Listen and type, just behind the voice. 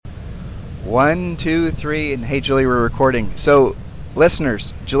1, 2, 3, and hey, Julie, we're recording. So,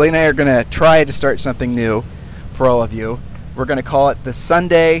 listeners, Julie and I are going to try to start something new for all of you. We're going to call it the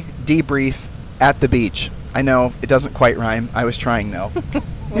Sunday Debrief at the Beach. I know it doesn't quite rhyme. I was trying, though.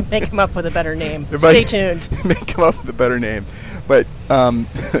 We'll make him up with a better name. Stay tuned. Make him up with a better name. But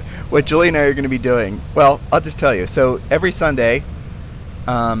what Julie and I are going to be doing, well, I'll just tell you. So every Sunday,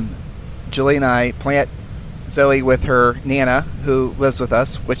 Julie and I plant Zoe with her Nana, who lives with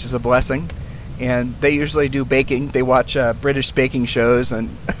us, which is a blessing. And they usually do baking. They watch British baking shows.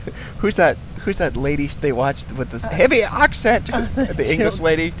 And who's that lady they watch with this heavy accent? The English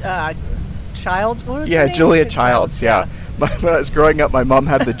lady? Childs? What was her Yeah, name? Julia Childs, yeah. When I was growing up, my mom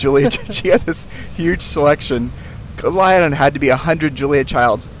had the Julia. She had this huge selection. Lion had to be 100 Julia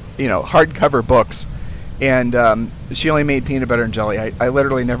Childs, hardcover books. And she only made peanut butter and jelly. I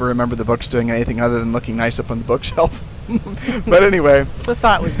literally never remember the books doing anything other than looking nice up on the bookshelf. But anyway. The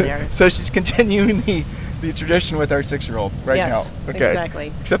thought was there. So she's continuing the tradition with our 6-year-old right now. Yes, Okay.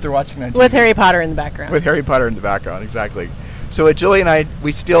 Exactly. Except they're watching on TV. With Harry Potter in the background. With Harry Potter in the background, exactly. So with Julie and I,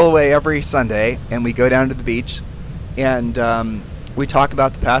 we steal away every Sunday, and we go down to the beach, and we talk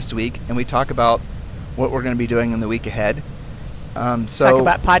about the past week, and we talk about what we're going to be doing in the week ahead. Talk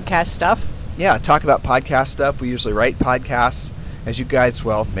about podcast stuff. Yeah, talk about podcast stuff. We usually write podcasts. As you guys,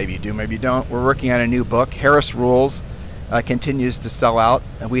 well, maybe you do, maybe you don't. We're working on a new book. Harris Rules continues to sell out.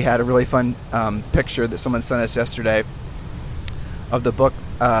 And we had a really fun picture that someone sent us yesterday of the book,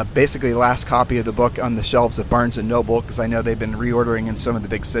 basically the last copy of the book on the shelves of Barnes & Noble, because I know they've been reordering in some of the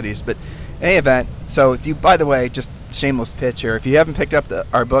big cities. But in any event, so if you, by the way, just shameless pitch here, if you haven't picked up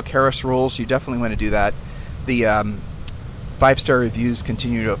our book, Harris Rules, you definitely want to do that. The 5-star reviews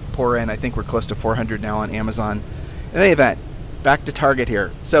continue to pour in. I think we're close to 400 now on Amazon. In any event, back to Target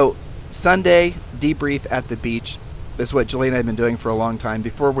here. So Sunday Debrief at the Beach is what Julie and I have been doing for a long time.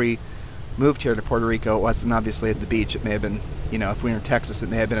 Before we moved here to Puerto Rico, it wasn't obviously at the beach. It may have been, if we were in Texas, it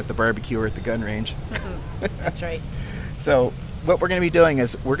may have been at the barbecue or at the gun range. That's right. So what we're going to be doing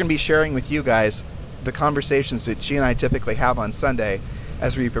is we're going to be sharing with you guys the conversations that she and I typically have on Sunday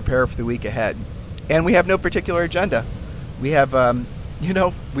as we prepare for the week ahead. And we have no particular agenda. We have,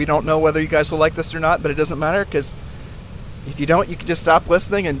 we don't know whether you guys will like this or not, but it doesn't matter, because if you don't, you can just stop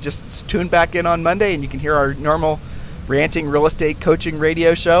listening and just tune back in on Monday, and you can hear our normal ranting real estate coaching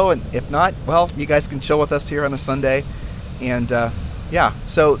radio show. And if not, well, you guys can chill with us here on a Sunday. And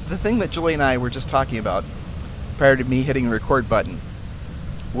so the thing that Julie and I were just talking about prior to me hitting the record button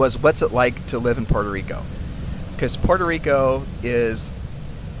was what's it like to live in Puerto Rico, because Puerto Rico is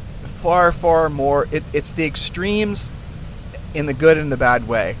far, far more, it's the extremes in the good and the bad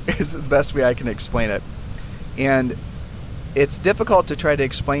way is the best way I can explain it. And it's difficult to try to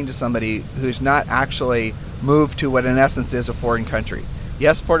explain to somebody who's not actually moved to what in essence is a foreign country.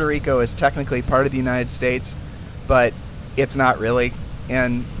 Yes, Puerto Rico is technically part of the United States, but it's not really.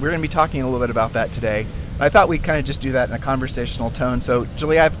 And we're going to be talking a little bit about that today. I thought we'd kind of just do that in a conversational tone. So,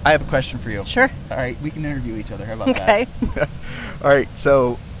 Julie, I have a question for you. Sure. All right, we can interview each other. How about that? Okay. All right,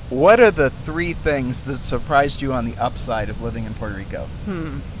 so what are the 3 things that surprised you on the upside of living in Puerto Rico?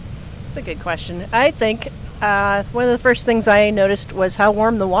 That's a good question. I think one of the first things I noticed was how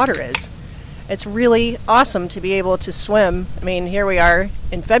warm the water is. It's really awesome to be able to swim. I mean, here we are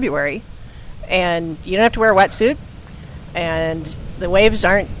in February, and you don't have to wear a wetsuit, and the waves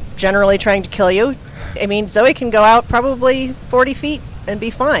aren't generally trying to kill you. I mean, Zoe can go out probably 40 feet and be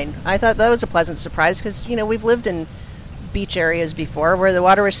fine. I thought that was a pleasant surprise because, we've lived in beach areas before where the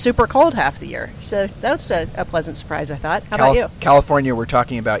water was super cold half the year. So that was a pleasant surprise, I thought. How about you? California, we're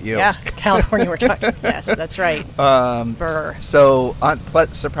talking about you. Yeah, California, we're talking. Yes, that's right. Brr. So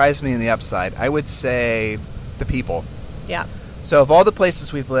surprised me in the upside. I would say the people. Yeah. So of all the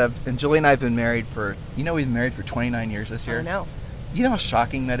places we've lived, and Julie and I have been married for, we've been married for 29 years this year. I know. You know how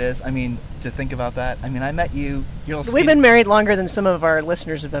shocking that is? I mean, to think about that. I mean, I met you. We've been married longer than some of our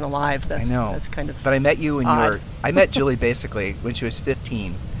listeners have been alive. I know. That's kind of. But I met you when odd. I met Julie basically when she was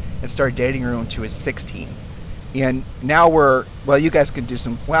 15, and started dating her when she was 16. And now you guys can do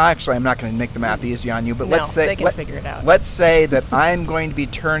some. Well, actually, I'm not going to make the math easy on you, but let's say they can figure it out. Let's say that I'm going to be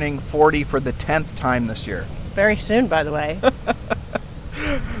turning 40 for the 10th time this year. Very soon, by the way.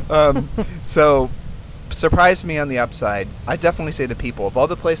 So. Surprised me on the upside. I definitely say the people. Of all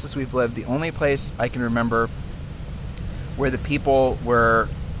the places we've lived, the only place I can remember where the people were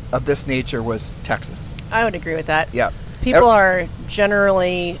of this nature was Texas. I would agree with that. Yeah. People are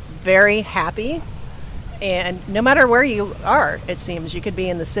generally very happy, and no matter where you are, it seems. You could be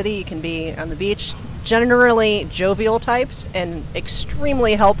in the city, you can be on the beach. Generally jovial types and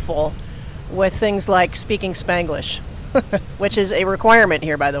extremely helpful with things like speaking Spanglish. which is a requirement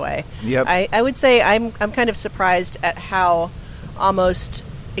here, by the way. Yep. I would say I'm kind of surprised at how almost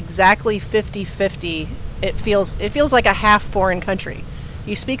exactly 50-50 it feels like a half foreign country.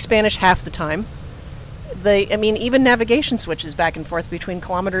 You speak Spanish half the time. Even navigation switches back and forth between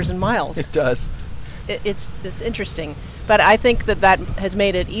kilometers and miles. It does. It's interesting, but I think that has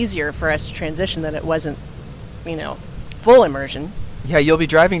made it easier for us to transition. That it wasn't, full immersion. Yeah, you'll be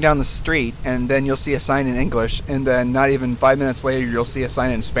driving down the street, and then you'll see a sign in English, and then not even 5 minutes later, you'll see a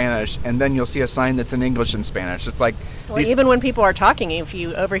sign in Spanish, and then you'll see a sign that's in English and Spanish. It's like... even when people are talking, if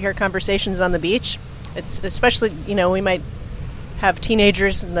you overhear conversations on the beach, it's especially, we might have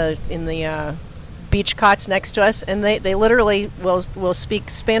teenagers in the beach cots next to us, and they literally will speak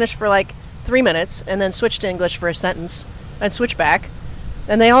Spanish for like 3 minutes, and then switch to English for a sentence, and switch back,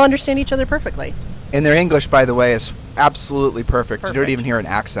 and they all understand each other perfectly. And their English, by the way, is absolutely perfect. You don't even hear an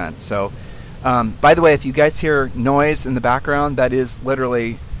accent. So, by the way, if you guys hear noise in the background, that is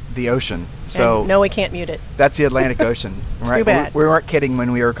literally the ocean. So and no, we can't mute it. That's the Atlantic Ocean. Right? Too bad. We weren't kidding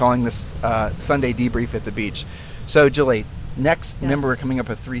when we were calling this Sunday Debrief at the beach. So, Julie, next, yes. Remember we're coming up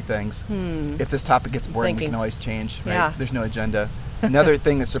with 3 things. If this topic gets boring, we can always change. Right? Yeah. There's no agenda. Another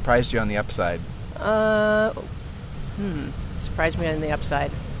thing that surprised you on the upside. Surprised me on the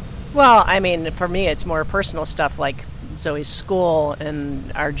upside. Well, for me, it's more personal stuff like Zoe's school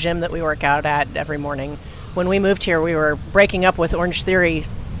and our gym that we work out at every morning. When we moved here, we were breaking up with Orange Theory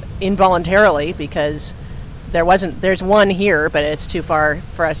involuntarily because there's one here, but it's too far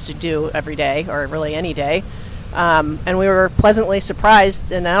for us to do every day or really any day. And we were pleasantly surprised,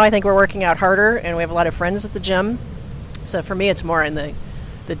 and now I think we're working out harder, and we have a lot of friends at the gym. So for me, it's more in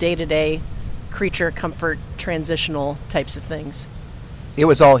the day-to-day creature comfort transitional types of things. It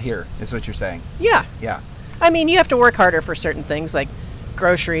was all here, is what you're saying. Yeah. Yeah. You have to work harder for certain things, like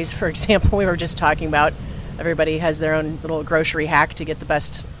groceries, for example. We were just talking about everybody has their own little grocery hack to get the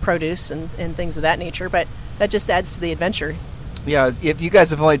best produce and things of that nature, but that just adds to the adventure. Yeah, if you guys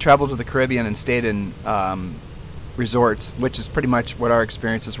have only traveled to the Caribbean and stayed in resorts, which is pretty much what our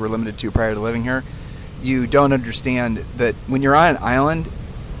experiences were limited to prior to living here, you don't understand that when you're on an island,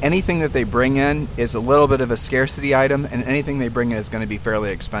 anything that they bring in is a little bit of a scarcity item, and anything they bring in is going to be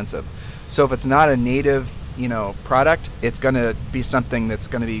fairly expensive. So if it's not a native, product, it's going to be something that's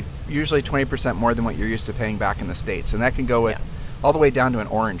going to be usually 20% more than what you're used to paying back in the States. And that can go with all the way down to an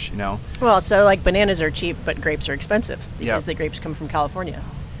orange, Well, so like bananas are cheap, but grapes are expensive because the grapes come from California.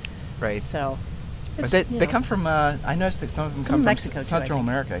 Right. So but they come from, I noticed that some of them come Mexico from Central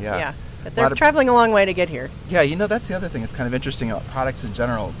America, Yeah. But they're traveling a long way to get here. Yeah, that's the other thing that's kind of interesting about products in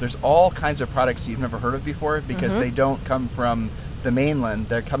general. There's all kinds of products you've never heard of before because they don't come from the mainland.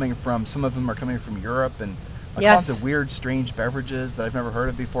 Some of them are coming from Europe, and all kinds of weird, strange beverages that I've never heard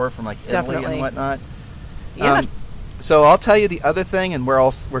of before from like Italy and whatnot. Yeah. So I'll tell you the other thing, and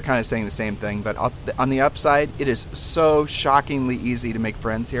we're kind of saying the same thing, but on the upside, it is so shockingly easy to make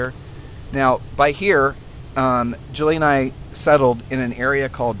friends here. Now, by here, Julie and I settled in an area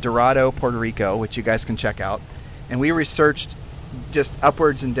called Dorado, Puerto Rico, which you guys can check out. And we researched just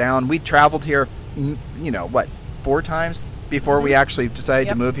upwards and down. We traveled here, 4 times before we actually decided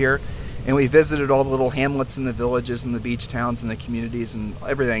to move here. And we visited all the little hamlets and the villages and the beach towns and the communities and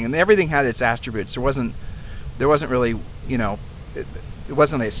everything. And everything had its attributes. There wasn't really, it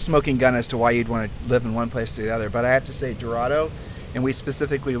wasn't a smoking gun as to why you'd want to live in one place or the other. But I have to say Dorado, and we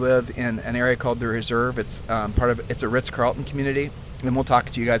specifically live in an area called the Reserve. It's it's a Ritz-Carlton community, and we'll talk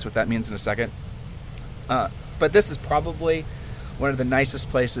to you guys what that means in a second. But this is probably one of the nicest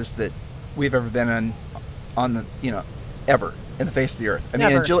places that we've ever been on the ever in the face of the earth. I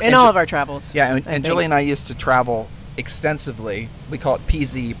mean, in all of our travels. Yeah, and Julie and I used to travel extensively. We call it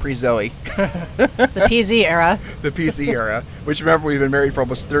PZ, pre-Zoe. The PZ era. The PZ era, which remember we've been married for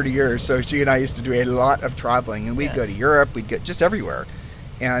almost 30 years, so she and I used to do a lot of traveling, and we'd go to Europe, we'd go just everywhere.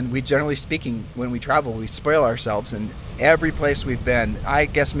 And we, generally speaking, when we travel, we spoil ourselves, and every place we've been, I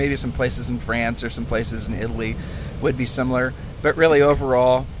guess maybe some places in France or some places in Italy would be similar, but really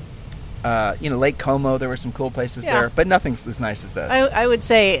overall, Lake Como, there were some cool places there, but nothing's as nice as this. I would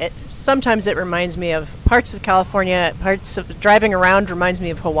say sometimes it reminds me of parts of California, parts of driving around reminds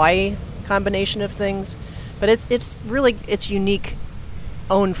me of Hawaii, combination of things, but it's really its unique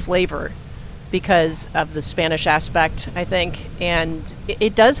own flavor because of the Spanish aspect, I think, and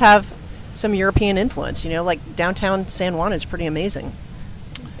it does have some European influence, like downtown San Juan is pretty amazing.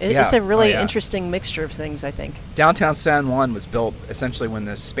 It's a really interesting mixture of things, I think. Downtown San Juan was built essentially when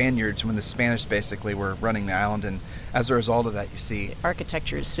the Spanish basically were running the island, and as a result of that, you see... The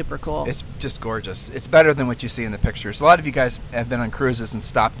architecture is super cool. It's just gorgeous. It's better than what you see in the pictures. A lot of you guys have been on cruises and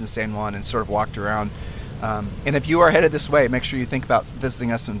stopped in San Juan and sort of walked around And if you are headed this way, make sure you think about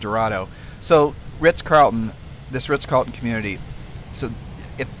visiting us in Dorado. So Ritz-Carlton, this Ritz-Carlton community, so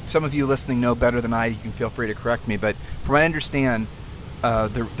if some of you listening know better than I, you can feel free to correct me, but from what I understand,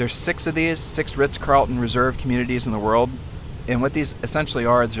 there's 6 of these, 6 Ritz-Carlton reserve communities in the world, and what these essentially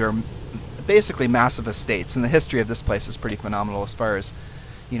are, they're basically massive estates, and the history of this place is pretty phenomenal as far as,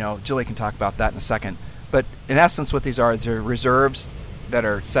 Julie can talk about that in a second. But in essence, what these are is they're reserves that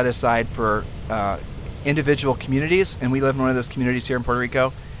are set aside for individual communities, and we live in one of those communities here in Puerto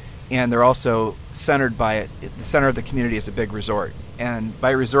Rico, and they're also centered by it. The center of the community is a big resort, and by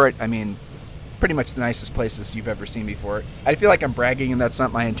resort, I mean pretty much the nicest places you've ever seen before. I feel like I'm bragging, and that's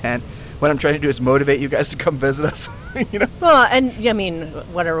not my intent. What I'm trying to do is motivate you guys to come visit us. Well, and I mean,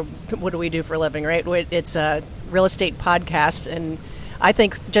 what do we do for a living, right? It's a real estate podcast, and I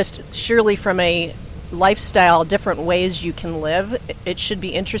think just surely from a lifestyle, different ways you can live, it should be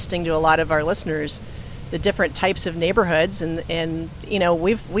interesting to a lot of our listeners, the different types of neighborhoods, and we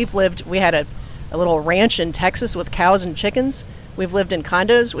had a little ranch in Texas with cows and chickens. We've lived in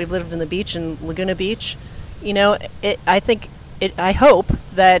condos. We've lived in the beach in Laguna Beach. I hope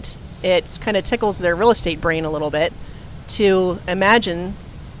that it kind of tickles their real estate brain a little bit to imagine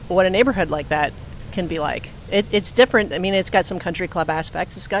what a neighborhood like that can be like. It's different. I mean, it's got some country club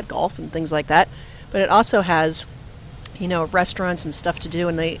aspects. It's got golf and things like that, but it also has, restaurants and stuff to do.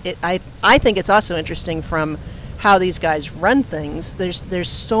 And I think it's also interesting from how these guys run things. There's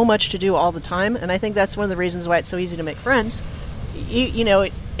so much to do all the time, and I think that's one of the reasons why it's so easy to make friends.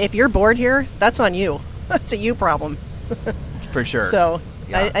 If you're bored here, that's on you. That's a you problem. For sure. So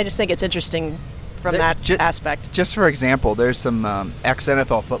yeah. I just think it's interesting from that aspect. Just for example, there's some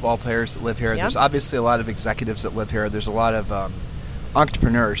ex-NFL football players that live here. Yep. There's obviously a lot of executives that live here. There's a lot of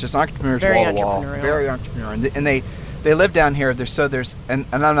entrepreneurs, just entrepreneurs Very wall to wall. entrepreneurial. Very entrepreneurial. And they live down here. And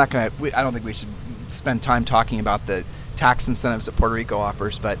I'm not going to, I don't think we should spend time talking about the tax incentives that Puerto Rico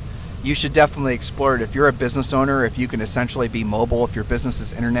offers, but you should definitely explore it. If you're a business owner, if you can essentially be mobile, if your business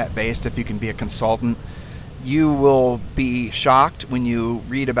is internet-based, if you can be a consultant, you will be shocked when you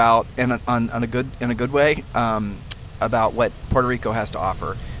read about, in a good way, about what Puerto Rico has to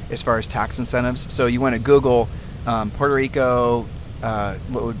offer as far as tax incentives. So you want to Google Puerto Rico,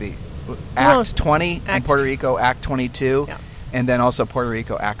 what would be Act 20 in Puerto Rico, Act 22, yeah. And then also Puerto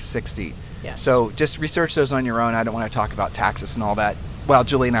Rico Act 60. Yes. So just research those on your own. I don't want to talk about taxes and all that while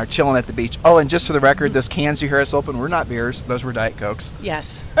Julie and I are chilling at the beach. Oh, and just for the record, those cans you hear us open were not beers. Those were Diet Cokes.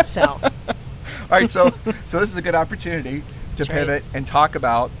 Yes. So. All right, so this is a good opportunity to pivot and talk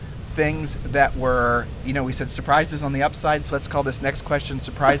about things that were, we said surprises on the upside, so let's call this next question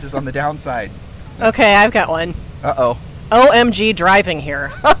surprises on the downside. Okay, I've got one. Uh-oh. OMG driving here.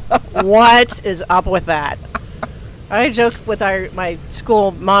 What is up with that? I joke with my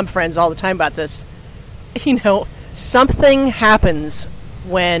school mom friends all the time about this. Something happens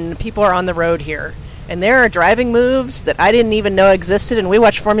when people are on the road here. And there are driving moves that I didn't even know existed, and we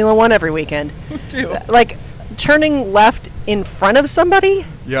watch Formula One every weekend. Like turning left in front of somebody?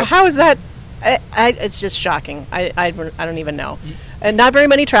 Yep. How is that? It's just shocking. I don't even know. And not very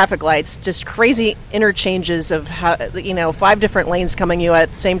many traffic lights, just crazy interchanges of 5 different lanes coming you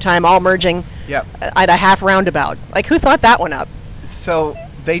at the same time, all merging at a half roundabout. Like, who thought that one up? So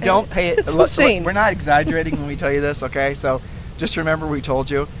they don't pay it. It's insane. We're not exaggerating when we tell you this, okay? So just remember we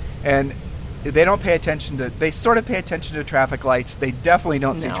told you. And they don't pay attention to, they sort of pay attention to traffic lights. They definitely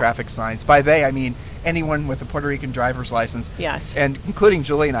don't see traffic signs. By they, I mean anyone with a Puerto Rican driver's license. Yes. And including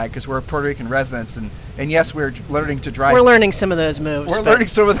Julie and I, because we're Puerto Rican residents. And yes, we're learning to drive. We're learning some of those moves. We're learning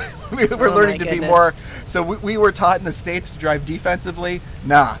some of we're learning to be more. So we were taught in the States to drive defensively.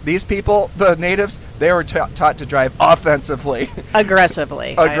 Nah, these people, the natives, they were taught to drive offensively.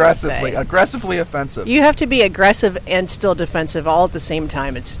 Aggressively. Aggressively offensive. You have to be aggressive and still defensive all at the same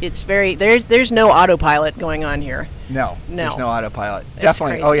time. It's very, there's no autopilot going on here. No, there's no autopilot. It's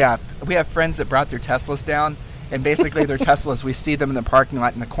Definitely. crazy. Oh, yeah. We have friends that brought their Teslas down, and basically their Teslas, we see them in the parking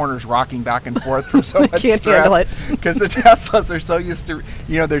lot and the corners rocking back and forth from so much can't handle stress. it. Because the Teslas are so used to,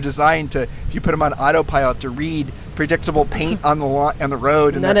 they're designed to, if you put them on autopilot, to read predictable paint on the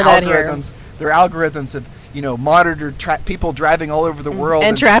road. And None their of that algorithms, here. Their algorithms have, monitored people driving all over the world.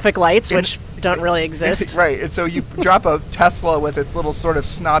 And traffic lights, which don't really exist. Right. And so you drop a Tesla with its little sort of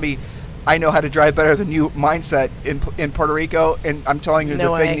snobby, I know how to drive better than you mindset in Puerto Rico, and I'm telling you,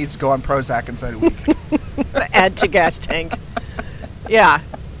 the thing needs to go on Prozac inside a week. Add to gas tank. Yeah,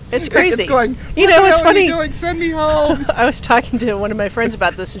 it's crazy. It's going, it's funny. What are you doing? Send me home. I was talking to one of my friends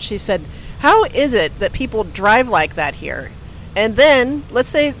about this, and she said, how is it that people drive like that here? And then, let's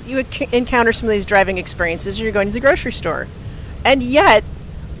say you encounter some of these driving experiences, and you're going to the grocery store. And yet,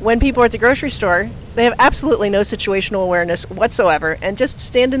 when people are at the grocery store, they have absolutely no situational awareness whatsoever and just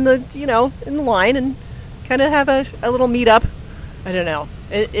stand in the, in the line and kind of have a little meet-up. I don't know.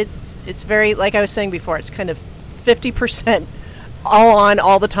 It's very, like I was saying before, it's kind of 50% all on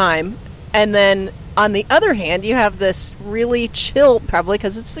all the time. And then on the other hand, you have this really chill, probably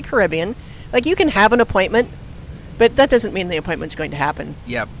because it's the Caribbean. Like, you can have an appointment, but that doesn't mean the appointment's going to happen.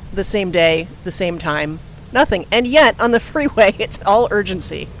 Yep. The same day, the same time, nothing. And yet, on the freeway, it's all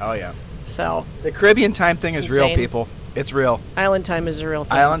urgency. Oh, yeah. So the Caribbean time thing is insane. real, people. It's real. Island time is a real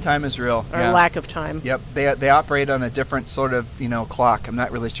thing. Island time is real. Or lack of time. Yep. They operate on a different sort of, clock. I'm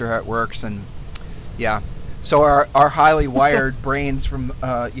not really sure how it works. And, yeah. So our highly wired brains from,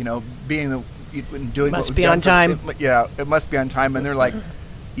 being doing must be on time. It must be on time. And they're like,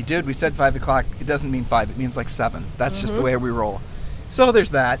 dude, we said 5 o'clock. It doesn't mean 5. It means like 7. That's just the way we roll. So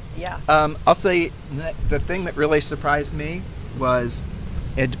there's that. Yeah. I'll say the thing that really surprised me was,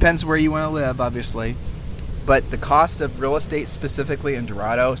 it depends where you want to live, obviously, but the cost of real estate specifically in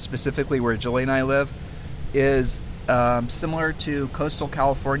Dorado, specifically where Julie and I live, is similar to coastal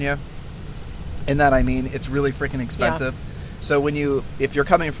California. In that, I mean, it's really freaking expensive. Yeah. So if you're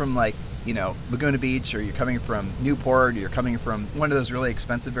coming from Laguna Beach, or you're coming from Newport, or you're coming from one of those really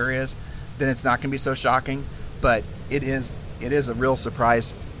expensive areas, then it's not going to be so shocking. But it is a real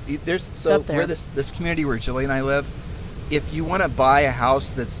surprise. Where this community where Julie and I live, if you want to buy a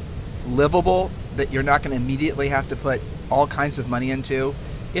house that's livable, that you're not going to immediately have to put all kinds of money into,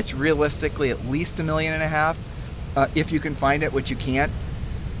 it's realistically at least $1.5 million, if you can find it, which you can't.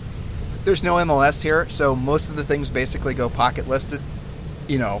 There's no MLS here, so most of the things basically go pocket listed.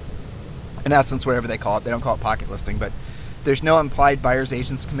 In essence, whatever they call it. They don't call it pocket listing, but there's no implied buyer's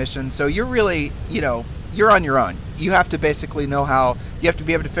agent's commission. So you're really, you're on your own. You have to basically you have to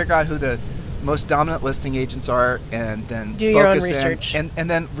be able to figure out who the most dominant listing agents are, and then do your own research. And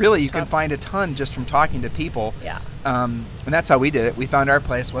then really can find a ton just from talking to people. Yeah. And that's how we did it. We found our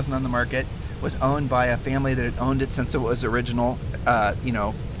place, wasn't on the market, was owned by a family that had owned it since it was original,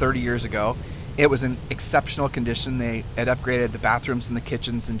 30 years ago. It was in exceptional condition. They had upgraded the bathrooms and the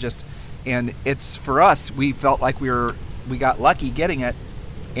kitchens, and it's, for us, we felt like we got lucky getting it,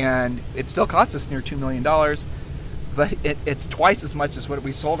 and it still cost us near $2 million, but it's twice as much as what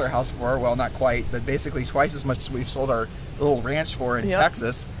we sold our house for. Well, not quite, but basically twice as much as we've sold our little ranch for in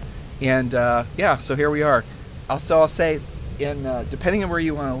Texas. And so here we are. I'll say, depending on where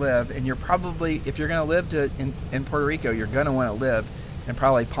you want to live, and you're probably, if you're going to live in Puerto Rico, you're going to want to live in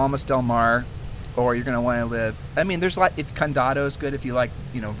probably Palmas del Mar, or you're going to want to live, there's a lot, if Condado is good if you like,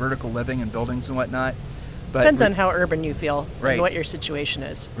 vertical living and buildings and whatnot. But depends on how urban you feel, right, and what your situation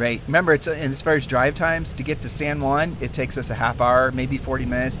is. Right. Remember, and as far as drive times, to get to San Juan, it takes us a half hour, maybe 40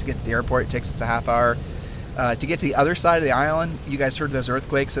 minutes. To get to the airport, it takes us a half hour. To get to the other side of the island, you guys heard those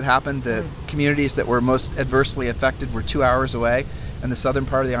earthquakes that happened. The communities that were most adversely affected were 2 hours away in the southern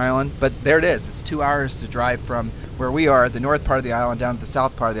part of the island. But there it is. It's 2 hours to drive from where we are, the north part of the island, down to the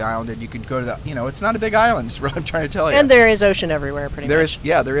south part of the island, and you can go to it's not a big island, is what I'm trying to tell you. And there is ocean everywhere, pretty much.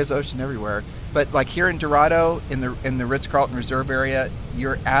 There is ocean everywhere. But like here in Dorado, in the Ritz-Carlton Reserve area,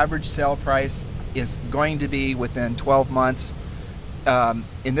 your average sale price is going to be within 12 months. And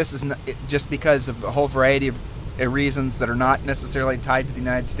this is just because of a whole variety of reasons that are not necessarily tied to the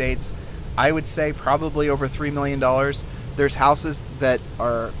United States. I would say probably over $3 million. There's houses that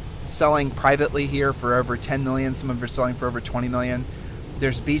are selling privately here for over $10 million. Some of them are selling for over $20 million.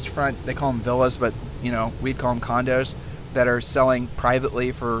 There's beachfront, they call them villas, but we'd call them condos, that are selling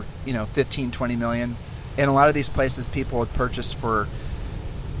privately for 15, 20 million. And a lot of these places people had purchased for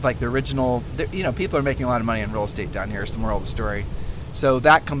like the original, people are making a lot of money in real estate down here, is the moral of the story. So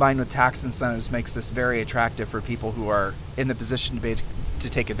that combined with tax incentives makes this very attractive for people who are in the position to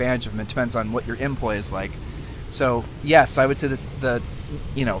take advantage of them. It depends on what your employ is like. So yes, I would say that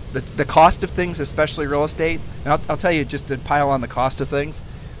the cost of things, especially real estate, and I'll tell you, just to pile on the cost of things,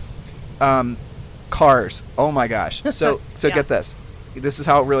 cars. Oh my gosh. So yeah. Get this. This is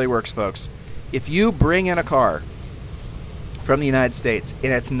how it really works, folks. If you bring in a car from the United States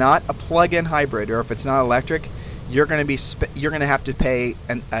and it's not a plug-in hybrid, or if it's not electric, you're going to have to pay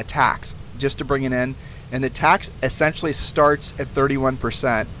a tax just to bring it in, and the tax essentially starts at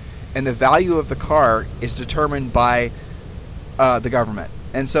 31%, and the value of the car is determined by the government.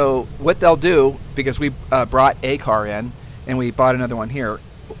 And so what they'll do, because we brought a car in and we bought another one here,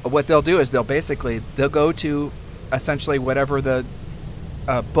 what they'll do is they'll go to essentially whatever the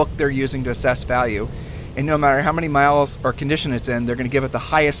book they're using to assess value, and no matter how many miles or condition it's in, they're going to give it the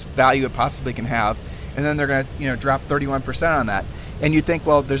highest value it possibly can have, and then they're going to drop 31% on that. And you think,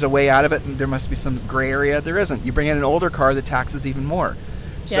 well, there's a way out of it and there must be some gray area. There isn't. You bring in an older car, the tax is even more.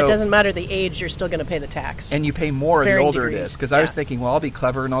 Yeah, So, it doesn't matter the age, you're still going to pay the tax. and you pay more the Varying older it degrees. is. Because I was Yeah. thinking, well, I'll be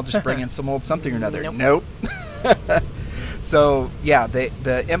clever and I'll just bring in some old something or another. Nope. So, yeah,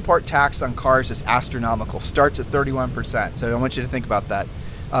 the import tax on cars is astronomical. Starts at 31%. So I want you to think about that.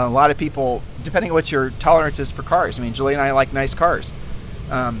 A lot of people, depending on what your tolerance is for cars. I mean, Julie and I like nice cars.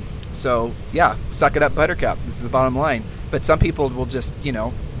 So, yeah, suck it up, Buttercup. This is the bottom line. But some people will just,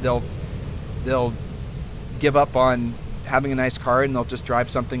 they'll give up on having a nice car and they'll just drive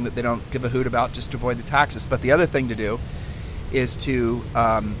something that they don't give a hoot about just to avoid the taxes. But the other thing to do is to,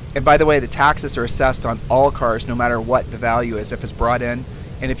 and by the way, the taxes are assessed on all cars no matter what the value is if it's brought in.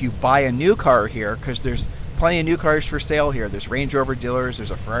 And if you buy a new car here, because there's plenty of new cars for sale here. There's Range Rover dealers,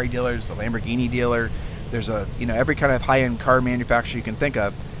 there's a Ferrari dealer, there's a Lamborghini dealer, there's a, every kind of high-end car manufacturer you can think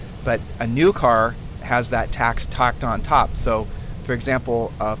of. But a new car has that tax tacked on top. So, for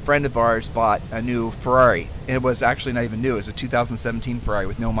example, a friend of ours bought a new Ferrari. It was actually not even new. It was a 2017 Ferrari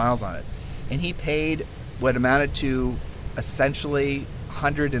with no miles on it. And he paid what amounted to essentially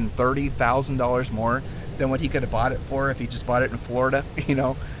 $130,000 more than what he could have bought it for if he just bought it in Florida,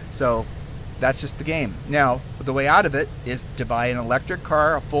 So that's just the game. Now, the way out of it is to buy an electric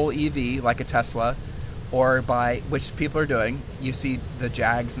car, a full EV like a Tesla, or buy, which people are doing. You see the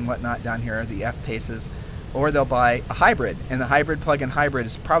Jags and whatnot down here, the F-Paces, or they'll buy a hybrid. And the hybrid, plug-in hybrid,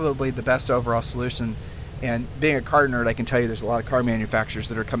 is probably the best overall solution. And being a car nerd, I can tell you there's a lot of car manufacturers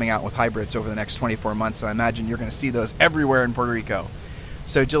that are coming out with hybrids over the next 24 months. And I imagine you're going to see those everywhere in Puerto Rico.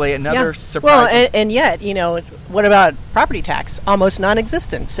 So, Julie, another surprise. Well, and yet, what about property tax? Almost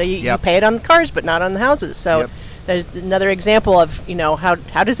non-existent. So you pay it on the cars, but not on the houses. So there's another example of,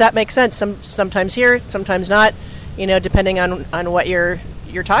 how does that make sense? Sometimes here, sometimes not, depending on what you're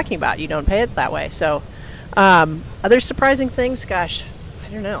talking about. You don't pay it that way. So other surprising things, gosh, I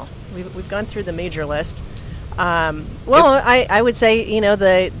don't know. We've gone through the major list. I would say,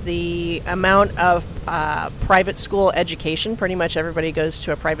 the amount of private school education, pretty much everybody goes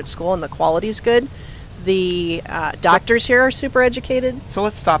to a private school and the quality's good. The doctors here are super educated. So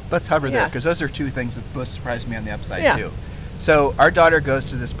let's hover there, because those are two things that both surprised me on the upside too. So our daughter goes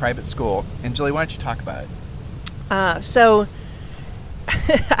to this private school, and Julie, why don't you talk about it? So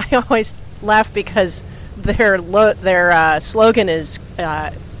I always laugh because their slogan is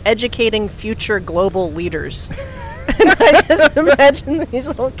educating future global leaders. And I just imagine these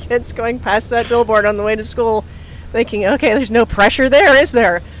little kids going past that billboard on the way to school thinking, okay, there's no pressure there, is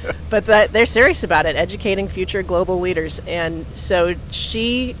there? But they're serious about it, educating future global leaders. And so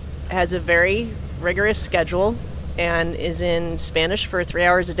she has a very rigorous schedule and is in Spanish for 3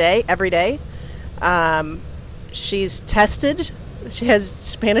 hours a day, every day. She's tested. She has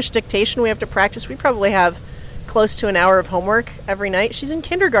Spanish dictation we have to practice. We probably have close to an hour of homework every night. She's in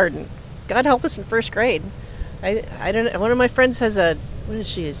kindergarten. God help us, in first grade. I don't know. One of my friends has a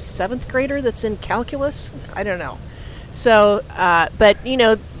 7th grader that's in calculus? I don't know. So, but,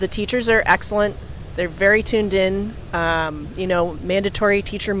 the teachers are excellent. They're very tuned in. Mandatory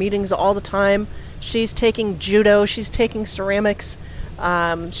teacher meetings all the time. She's taking judo. She's taking ceramics.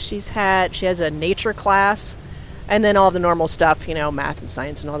 She has a nature class. And then all the normal stuff, math and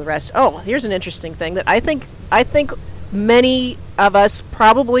science and all the rest. Oh, here's an interesting thing that I think many of us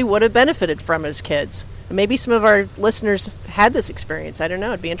probably would have benefited from as kids. Maybe some of our listeners had this experience. I don't know.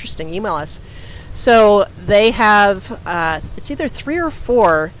 It'd be interesting. Email us. So they have, it's either 3 or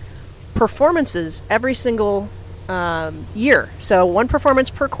 4 performances every single year. So 1 performance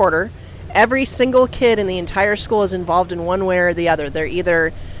per quarter. Every single kid in the entire school is involved in one way or the other. They're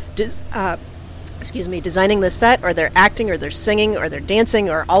either designing the set, or they're acting, or they're singing, or they're dancing,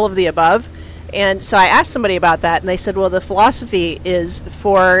 or all of the above. And so I asked somebody about that, and they said, well, the philosophy is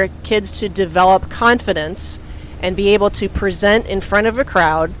for kids to develop confidence and be able to present in front of a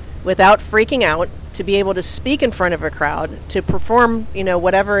crowd without freaking out, to be able to speak in front of a crowd, to perform,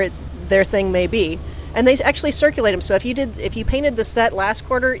 whatever their thing may be. And they actually circulate them. So if you painted the set last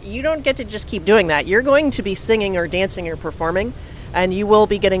quarter, you don't get to just keep doing that. You're going to be singing or dancing or performing, and you will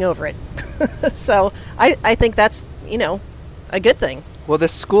be getting over it. So I think that's, a good thing. Well,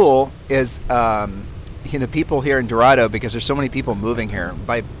 this school is, people here in Dorado, because there's so many people moving here.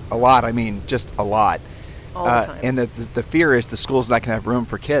 By a lot, I mean just a lot. All the time. And the fear is the school's not going to have room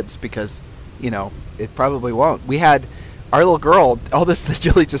for kids because, it probably won't. We had our little girl, all this that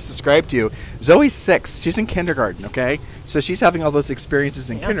Julie just described to you. Zoe's 6. She's in kindergarten, okay? So she's having all those experiences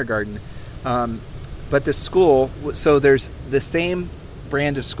in kindergarten. But the school, so there's the same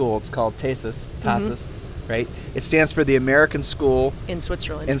brand of school. It's called TASIS, right? It stands for the American School in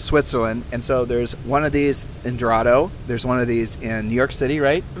Switzerland. And so there's one of these in Dorado. There's one of these in New York City,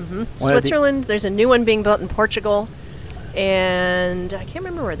 right? Switzerland. There's a new one being built in Portugal. And I can't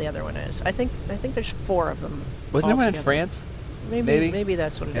remember where the other one is. I think there's 4 of them. Wasn't there one in altogether. France? Maybe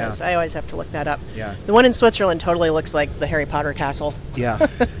that's what it is. I always have to look that up. Yeah. The one in Switzerland totally looks like the Harry Potter castle. Yeah.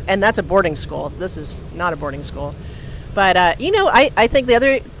 And that's a boarding school. This is not a boarding school. But, I think the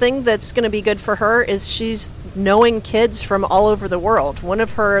other thing that's going to be good for her is she's knowing kids from all over the world. One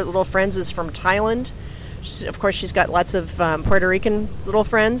of her little friends is from Thailand. Of course, she's got lots of Puerto Rican little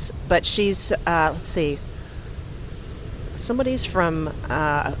friends. But she's, let's see, somebody's from,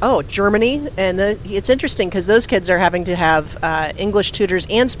 Germany. And it's interesting because those kids are having to have English tutors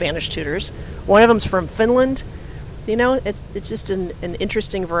and Spanish tutors. One of them's from Finland. It's just an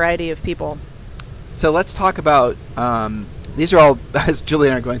interesting variety of people. So let's talk about, these are all, as Julie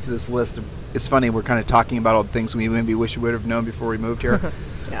and I are going through this list, it's funny, we're kind of talking about all the things we maybe wish we would have known before we moved here.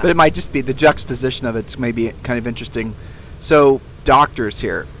 Yeah. But it might just be the juxtaposition of it's maybe kind of interesting. So doctors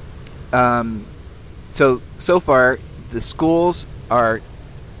here. So far, the schools the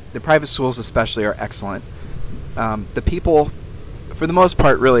private schools especially are excellent. The people, for the most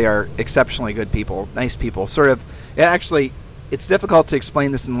part, really are exceptionally good people, nice people. It's difficult to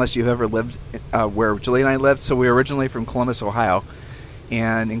explain this unless you've ever lived where Julie and I lived. So we were originally from Columbus, Ohio.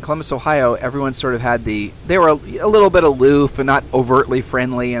 And in Columbus, Ohio, everyone sort of had they were a little bit aloof and not overtly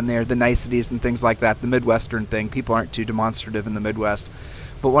friendly, and they're the niceties and things like that, the Midwestern thing. People aren't too demonstrative in the Midwest.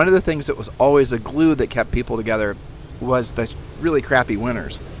 But one of the things that was always a glue that kept people together was the really crappy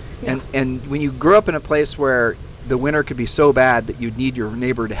winters. Yeah. And when you grew up in a place where the winter could be so bad that you'd need your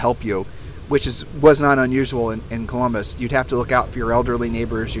neighbor to help you, which was not unusual in Columbus, you'd have to look out for your elderly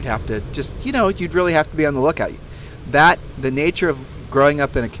neighbors. You'd have to you'd really have to be on the lookout. The nature of growing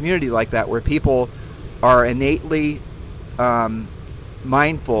up in a community like that, where people are innately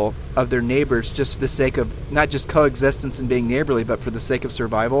mindful of their neighbors just for the sake of not just coexistence and being neighborly, but for the sake of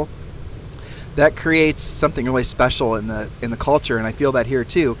survival, that creates something really special in the culture. And I feel that here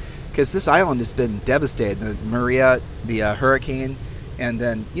too, because this island has been devastated. The Maria, the hurricane, and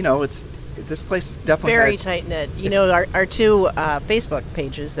then this place definitely very tight knit. Our 2 Facebook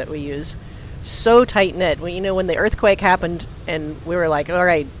pages that we use, so tight knit. When the earthquake happened, and we were like, all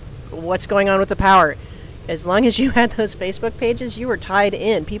right, what's going on with the power? As long as you had those Facebook pages, you were tied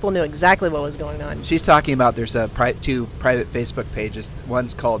in. People knew exactly what was going on. She's talking about there's 2 private Facebook pages.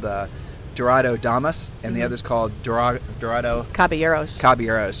 One's called Dorado Damas, and the other's called Dorado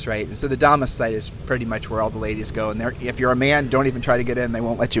Caballeros, right? And so the Damas site is pretty much where all the ladies go. And if you're a man, don't even try to get in; they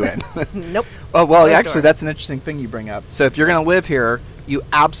won't let you in. Nope. Oh well, actually, that's an interesting thing you bring up. So if you're going to live here, you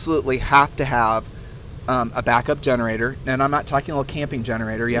absolutely have to have a backup generator. And I'm not talking a little camping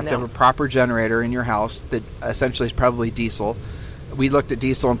generator. You have to have a proper generator in your house that essentially is probably diesel. We looked at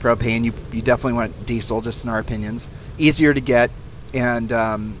diesel and propane. You definitely want diesel, just in our opinions. Easier to get, and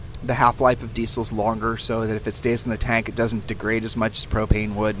the half-life of diesel is longer, so that if it stays in the tank, it doesn't degrade as much as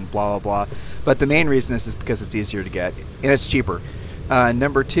propane would, and blah, blah, blah. But the main reason is because it's easier to get, and it's cheaper.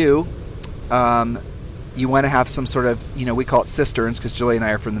 Number 2, you want to have some sort of, we call it cisterns, because Julie and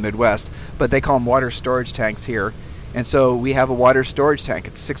I are from the Midwest, but they call them water storage tanks here. And so we have a water storage tank.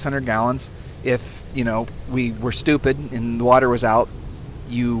 It's 600 gallons. If, we were stupid and the water was out,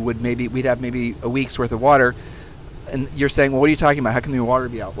 we'd have maybe a week's worth of water. And you're saying, well, what are you talking about? How can the water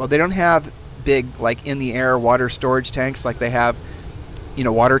be out? Well, they don't have big, in-the-air water storage tanks like they have,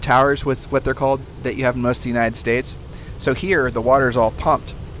 water towers was what they're called, that you have in most of the United States. So here, the water is all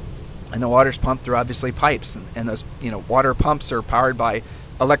pumped. And the water's pumped through, obviously, pipes. And those, water pumps are powered by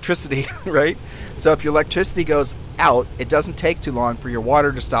electricity, right? So if your electricity goes out, it doesn't take too long for your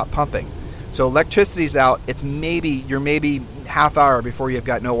water to stop pumping. So electricity's out, you're maybe half hour before you've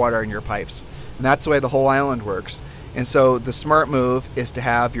got no water in your pipes. And that's the way the whole island works. And so the smart move is to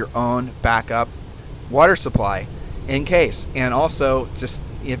have your own backup water supply in case. And also, just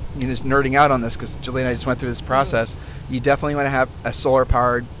nerding out on this, because Julie and I just went through this process, you definitely want to have a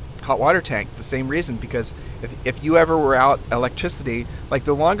solar-powered hot water tank. The same reason, because if you ever were out electricity, like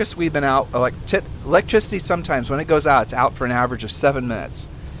the longest we've been out, electricity sometimes, when it goes out, it's out for an average of 7 minutes.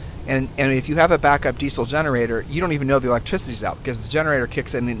 And if you have a backup diesel generator, you don't even know the electricity's out, because the generator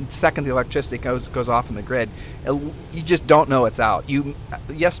kicks in, and the second the electricity goes off in the grid, you just don't know it's out.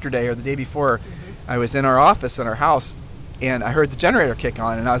 Yesterday or the day before, I was in our office in our house, and I heard the generator kick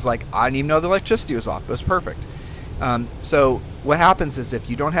on, and I was like, I didn't even know the electricity was off. It was perfect. So what happens is, if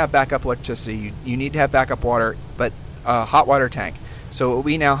you don't have backup electricity, you need to have backup water, but a hot water tank. So what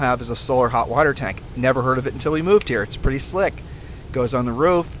we now have is a solar hot water tank. Never heard of it until we moved here. It's pretty slick. Goes on the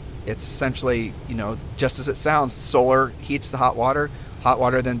roof. It's essentially, just as it sounds, solar heats the hot water. Hot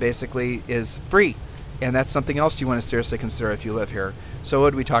water then basically is free. And that's something else you want to seriously consider if you live here. So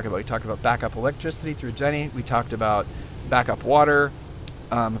what did we talk about? We talked about backup electricity through Jenny. We talked about backup water.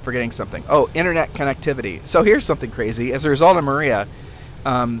 I'm forgetting something. Oh, internet connectivity. So here's something crazy. As a result of Maria,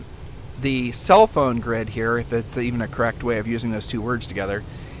 the cell phone grid here, if that's even a correct way of using those two words together,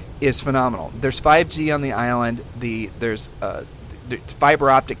 is phenomenal. There's 5G on the island. There's fiber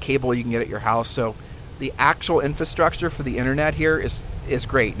optic cable you can get at your house. So the actual infrastructure for the internet here is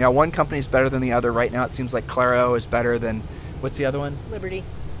great. Now, one company is better than the other. Right now, it seems like Claro is better than, what's the other one? Liberty.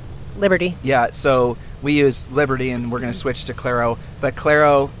 Yeah, so we use Liberty, and we're going to switch to Claro. But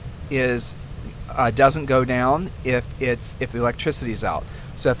Claro doesn't go down if the electricity's out.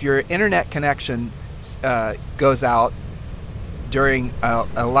 So if your internet connection goes out during an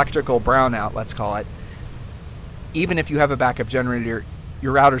electrical brownout, let's call it, even if you have a backup generator,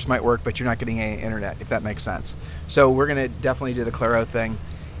 your routers might work, but you're not getting any internet, if that makes sense. So we're going to definitely do the Claro thing.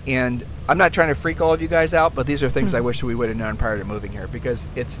 And I'm not trying to freak all of you guys out, but these are things I wish we would have known prior to moving here, because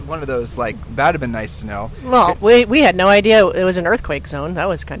it's one of those, like, that would have been nice to know. Well, we had no idea it was an earthquake zone. That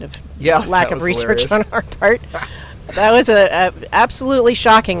was kind of lack of research hilarious on our part. That was absolutely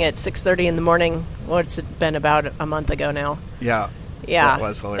shocking at 6:30 in the morning. What's it been, about a month ago now? Yeah. Yeah. That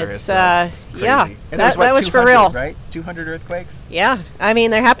was hilarious. It's crazy. yeah. And that was for real. Right? 200 earthquakes? Yeah. I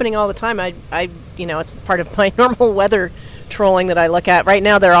mean, they're happening all the time. I it's part of my normal weather trolling that I look at. Right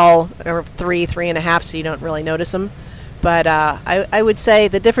now they're all 3.5, so you don't really notice them. But I would say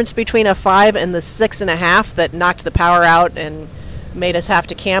the difference between a 5 and the 6.5 that knocked the power out and made us have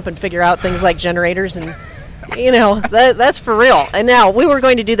to camp and figure out things like generators and that's for real. And now we were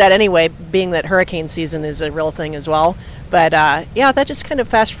going to do that anyway, being that hurricane season is a real thing as well. But that just kind of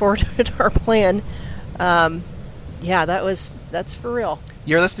fast forwarded our plan. That's for real.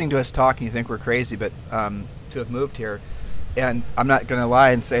 You're listening to us talk and you think we're crazy, but to have moved here, and I'm not going to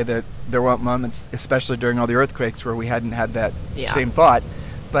lie and say that there weren't moments, especially during all the earthquakes, where we hadn't had that same thought.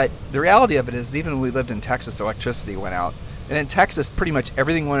 But the reality of it is, even when we lived in Texas, electricity went out. And in Texas, pretty much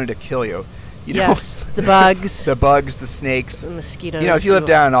everything wanted to kill you. Yes, the bugs. The bugs, the snakes. The mosquitoes. If you lived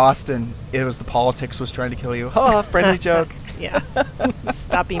down in Austin, it was the politics was trying to kill you. Oh, friendly joke. Yeah.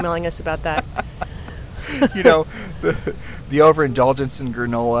 Stop emailing us about that. The overindulgence in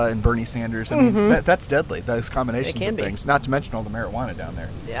granola and Bernie Sanders. I mean, that's deadly, those combinations of things. Not to mention all the marijuana down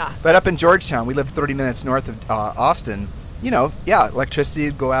there. Yeah. But up in Georgetown, we lived 30 minutes north of Austin. Electricity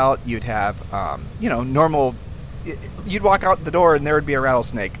would go out. You'd have, normal... You'd walk out the door and there would be a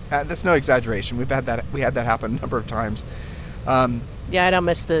rattlesnake. That's no exaggeration. We had that happen a number of times. I don't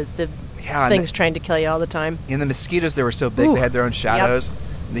miss the things trying to kill you all the time. And the mosquitoes, they were so big, they had their own shadows. Yep.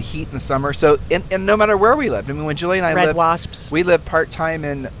 The heat in the summer. So, and no matter where we lived, I mean, when Julie and I lived, wasps. We lived part-time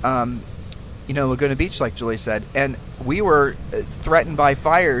in, Laguna Beach, like Julie said, and we were threatened by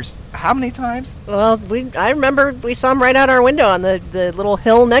fires. How many times? Well, I remember we saw them right out our window on the little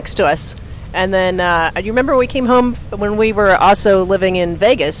hill next to us. And then, you remember we came home when we were also living in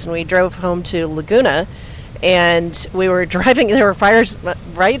Vegas, and we drove home to Laguna, and we were driving, there were fires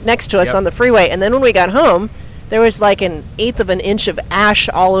right next to us on the freeway, and then when we got home, there was like 1/8 of an inch of ash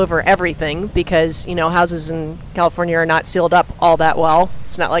all over everything, because, houses in California are not sealed up all that well.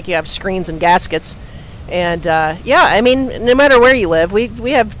 It's not like you have screens and gaskets. And, I mean, no matter where you live,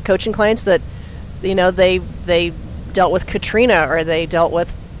 we have coaching clients that, they dealt with Katrina, or they dealt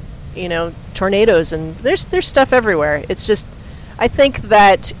with, tornadoes, and there's stuff everywhere. It's just, I think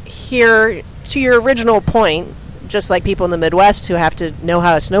that here, to your original point, just like people in the Midwest who have to know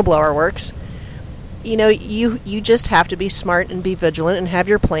how a snowblower works, you just have to be smart and be vigilant and have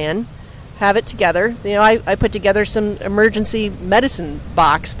your plan, have it together. I put together some emergency medicine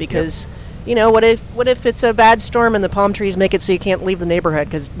box because, what if it's a bad storm and the palm trees make it so you can't leave the neighborhood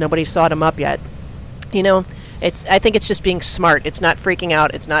because nobody sawed them up yet? I think it's just being smart. It's not freaking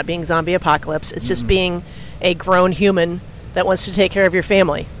out. It's not being zombie apocalypse. It's just being a grown human that wants to take care of your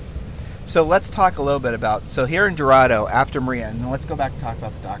family. So let's talk a little bit about, here in Dorado, after Maria, and then let's go back and talk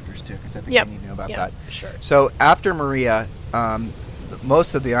about the doctors too, because I think we need to know about that. Sure. So after Maria,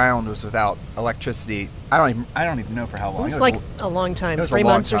 most of the island was without electricity. I don't even know for how long. It was like a long time, 3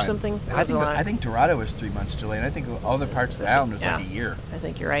 months or something. I think Dorado was 3 months, Julie, and I think other parts of the island was like a year. I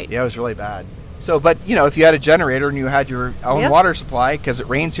think you're right. Yeah, it was really bad. So, but, if you had a generator and you had your own water supply, because it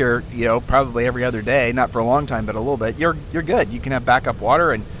rains here, probably every other day, not for a long time, but a little bit, you're good. You can have backup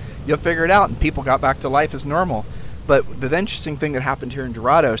water and you'll figure it out, and people got back to life as normal. But the interesting thing that happened here in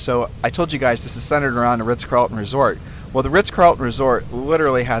Dorado, so I told you guys this is centered around the Ritz-Carlton Resort. Well, the Ritz-Carlton Resort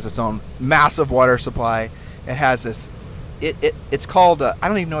literally has its own massive water supply. It has this, it's called, I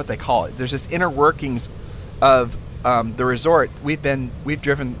don't even know what they call it. There's this inner workings of the resort. We've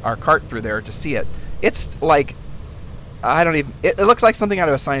driven our cart through there to see it. It's like it looks like something out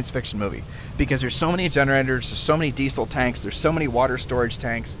of a science fiction movie because there's so many generators, there's so many diesel tanks, there's so many water storage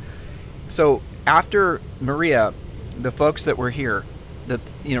tanks. So after Maria, the folks that were here,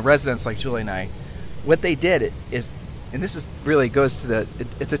 residents like Julie and I, what they did is, and this is really goes to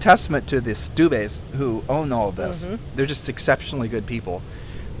it's a testament to the Stubes who own all of this. Mm-hmm. They're just exceptionally good people.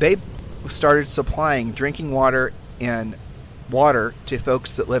 They started supplying drinking water and water to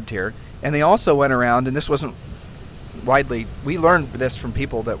folks that lived here. And they also went around, and this wasn't widely, we learned this from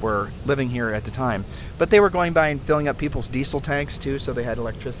people that were living here at the time, but they were going by and filling up people's diesel tanks too, so they had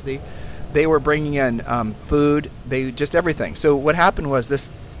electricity. They were bringing in food, just everything. So what happened was this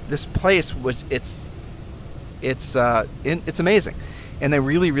place was, it's amazing. And they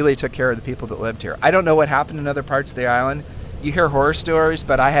really, really took care of the people that lived here. I don't know what happened in other parts of the island. You hear horror stories,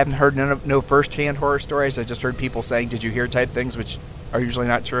 but I haven't heard no first-hand horror stories. I just heard people saying, did you hear type things, which are usually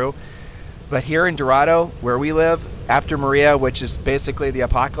not true. But here in Dorado, where we live, after Maria, which is basically the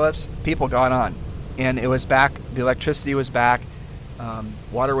apocalypse, people got on. And it was back, the electricity was back,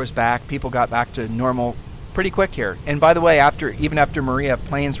 water was back, people got back to normal pretty quick here. And by the way, even after Maria,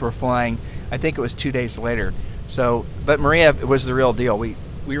 planes were flying, I think it was 2 days later. So, but Maria was the real deal. We've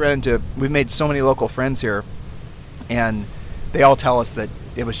made so many local friends here, and they all tell us that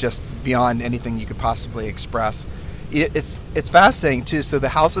it was just beyond anything you could possibly express. It's fascinating too. So the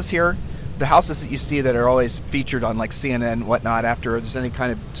houses here, the houses that you see that are always featured on like CNN and whatnot after there's any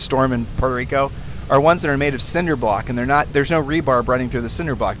kind of storm in Puerto Rico, are ones that are made of cinder block, and there's no rebarb running through the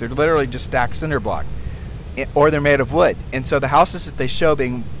cinder block. They're literally just stacked cinder block, or they're made of wood. And so the houses that they show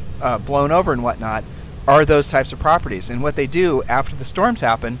being blown over and whatnot are those types of properties. And what they do after the storms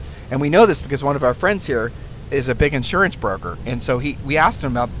happen, and we know this because one of our friends here is a big insurance broker, and so we asked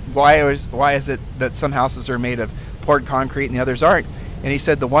him about why is it that some houses are made of poured concrete and the others aren't. And he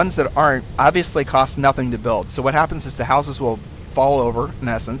said the ones that aren't obviously cost nothing to build. So what happens is the houses will fall over, in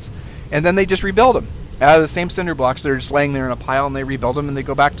essence, and then they just rebuild them out of the same cinder blocks. They're just laying there in a pile, and they rebuild them, and they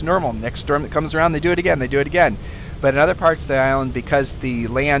go back to normal. Next storm that comes around, they do it again. But in other parts of the island, because the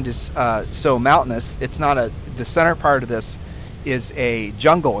land is so mountainous, it's not the center part of this is a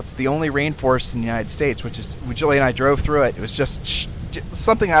jungle. It's the only rainforest in the United States, when Julie and I drove through it, it was just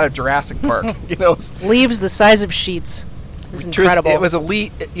something out of Jurassic Park. Leaves the size of sheets. It was incredible. It was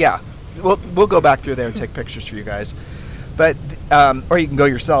yeah. We'll go back through there and take pictures for you guys. But or you can go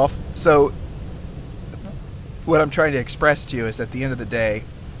yourself. So what I'm trying to express to you is at the end of the day,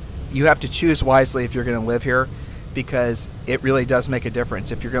 you have to choose wisely if you're going to live here, because it really does make a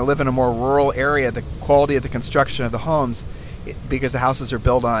difference. If you're going to live in a more rural area, the quality of the construction of the homes, because the houses are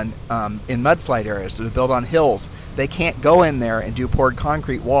built on in mudslide areas, so they're built on hills, they can't go in there and do poured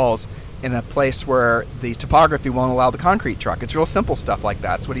concrete walls in a place where the topography won't allow the concrete truck. It's real simple stuff like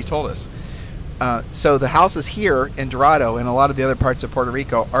that. That's what he told us. So the houses here in Dorado and a lot of the other parts of Puerto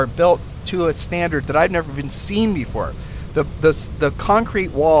Rico are built to a standard that I've never even seen before. The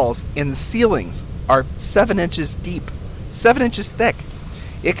concrete walls in the ceilings are 7 inches deep, 7 inches thick.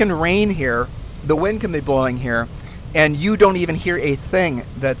 It can rain here, the wind can be blowing here, and you don't even hear a thing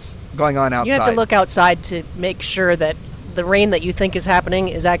that's going on outside. You have to look outside to make sure that the rain that you think is happening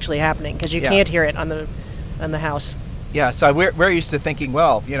is actually happening, because you can't hear it on the house. Yeah, so we're used to thinking,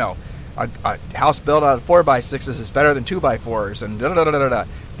 well, a house built out of 4x6s is better than 2x4s, and da-da-da-da-da.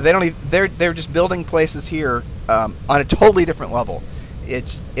 But they don't. They're just building places here on a totally different level.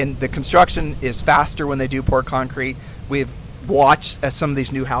 The construction is faster when they do pour concrete. We've watched at some of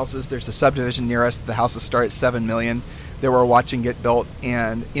these new houses. There's a subdivision near us. The houses start at $7 million. That we're watching get built,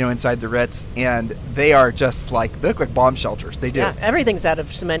 and inside the Ritz, and they are just they look like bomb shelters. They do. Yeah, everything's out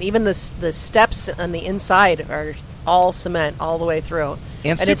of cement. Even the steps on the inside are all cement all the way through,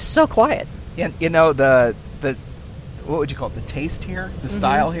 and it's so quiet. And the what would you call it? The taste here, the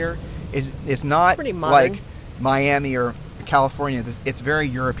style here is not like Miami or California. It's very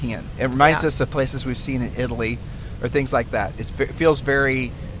European. It reminds us of places we've seen in Italy or things like that. It feels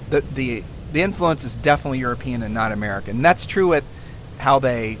very the influence is definitely European and not American. And that's true with how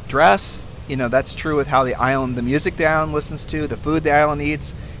they dress. That's true with how the music the island listens to, the food the island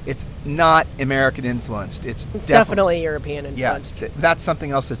eats. It's not American influenced. It's definitely European influenced. Yeah, that's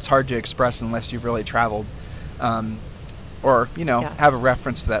something else that's hard to express unless you've really traveled, or have a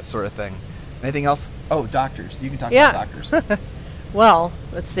reference to that sort of thing. Anything else? Oh, doctors. You can talk about doctors. Well,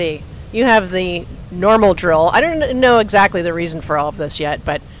 let's see. You have the normal drill. I don't know exactly the reason for all of this yet,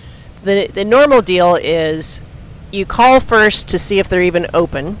 but the normal deal is you call first to see if they're even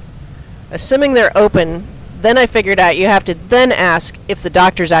open. Assuming they're open, then I figured out you have to then ask if the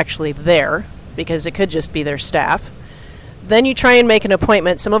doctor's actually there, because it could just be their staff. Then you try and make an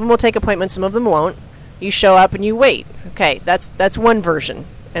appointment. Some of them will take appointments, some of them won't. You show up and you wait. Okay, that's one version,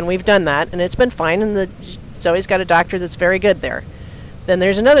 and we've done that, and it's been fine, and Zoe's got a doctor that's very good there. Then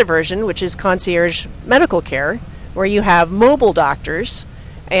there's another version, which is concierge medical care, where you have mobile doctors,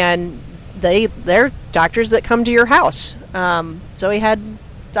 and they're doctors that come to your house. Zoe had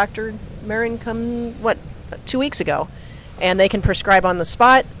Dr. Marin come, 2 weeks ago, and they can prescribe on the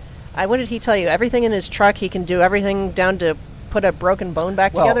spot. What did he tell you? Everything in his truck, he can do everything down to put a broken bone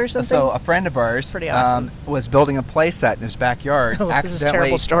back together or something? So a friend of ours pretty awesome. Was building a play set in his backyard. This is a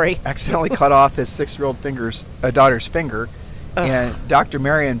terrible story. Accidentally cut off his 6-year-old daughter's finger. And Dr.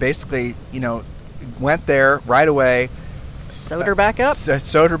 Marion basically, went there right away. Sewed her back up?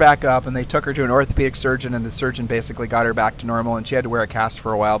 Sewed her back up, and they took her to an orthopedic surgeon, and the surgeon basically got her back to normal, and she had to wear a cast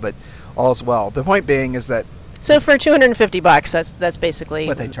for a while, but all's well. The point being is that... So for $250, that's basically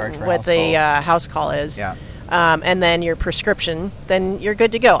what they charge for what the house call is. Yeah. And then your prescription, then you're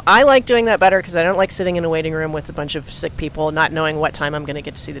good to go. I like doing that better because I don't like sitting in a waiting room with a bunch of sick people, not knowing what time I'm going to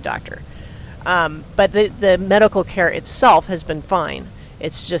get to see the doctor. But the medical care itself has been fine.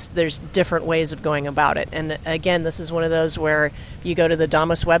 It's just there's different ways of going about it. And again, this is one of those where you go to the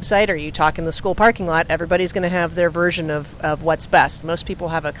Damas website or you talk in the school parking lot, everybody's going to have their version of what's best. Most people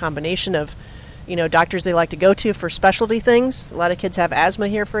have a combination of, doctors they like to go to for specialty things. A lot of kids have asthma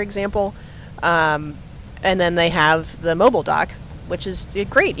here, for example. And then they have the mobile doc, which is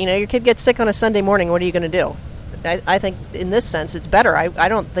great. Your kid gets sick on a Sunday morning. What are you going to do? I think in this sense it's better. I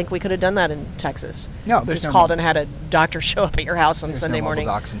don't think we could have done that in Texas. No, there's just called and had a doctor show up at your house on Sunday morning.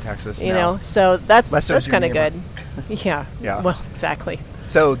 Mobile docs in Texas. So that's kind of good. Yeah. Well, exactly.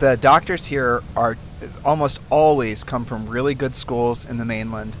 So the doctors here are almost always come from really good schools in the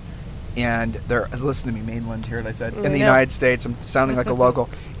mainland, and they're listen to me, mainland here. I said in the United States. I'm sounding like a local,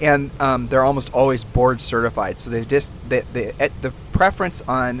 and they're almost always board certified. So the preference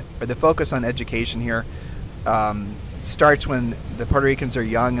on or the focus on education here. Starts when the Puerto Ricans are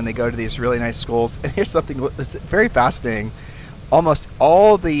young and they go to these really nice schools. And here's something that's very fascinating. Almost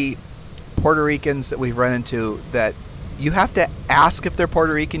all the Puerto Ricans that we've run into that you have to ask if they're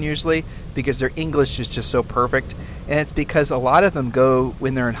Puerto Rican usually because their English is just so perfect. And it's because a lot of them go,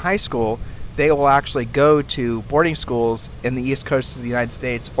 when they're in high school, they will actually go to boarding schools in the East Coast of the United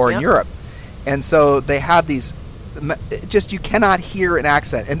States or in Europe. And so they have these you cannot hear an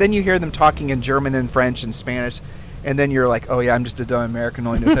accent, and then you hear them talking in German and French and Spanish, and then you're like, oh yeah, I'm just a dumb American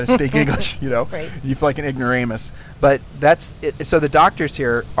who only knows how to speak English. Right. You feel like an ignoramus. But that's it. So the doctors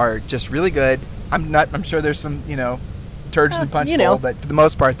here are just really good. I'm sure there's some turds in the punch bowl, but for the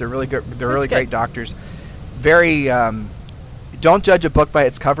most part they're really good. They're really great doctors. Very don't judge a book by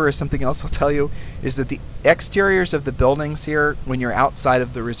its cover is something else I'll tell you, is that the exteriors of the buildings here, when you're outside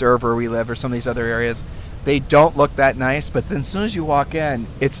of the reserve where we live or some of these other areas, they don't look that nice, but then as soon as you walk in,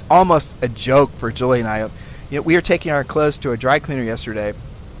 it's almost a joke for Julie and I. We were taking our clothes to a dry cleaner yesterday,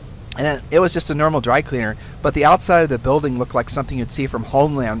 and it was just a normal dry cleaner, but the outside of the building looked like something you'd see from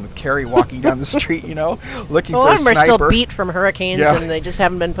Homeland with Carrie walking down the street, looking for a sniper. A lot of them are still beat from hurricanes, and they just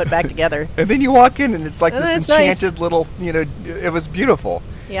haven't been put back together. And then you walk in, and it's like this enchanted little, it was beautiful.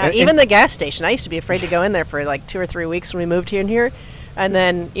 Yeah, and even the gas station. I used to be afraid to go in there for like 2 or 3 weeks when we moved here. And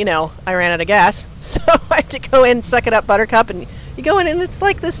then, I ran out of gas, so I had to go in, suck it up, Buttercup, and you go in, and it's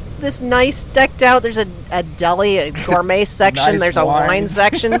like this nice, decked out, there's a deli, a gourmet section, nice there's a wine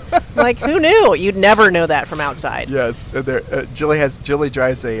section. Like, who knew? You'd never know that from outside. Yes. Julie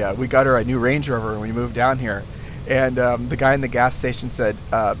drives we got her a new Range Rover when we moved down here. And the guy in the gas station said,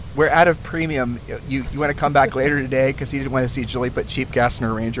 we're out of premium. You want to come back later today? Because he didn't want to see Julie put cheap gas in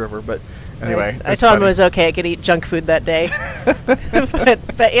her Range Rover, but... Anyway, I told him it was okay. I could eat junk food that day.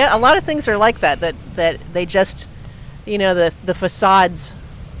 but yeah, a lot of things are like that they just, the facades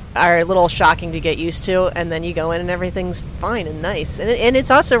are a little shocking to get used to, and then you go in and everything's fine and nice. And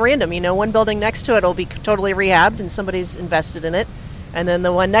it's also random. One building next to it will be totally rehabbed and somebody's invested in it, and then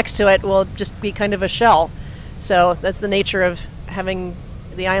the one next to it will just be kind of a shell. So that's the nature of having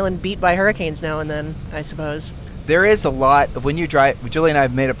the island beat by hurricanes now and then, I suppose. There is a lot of when you drive. Julie and I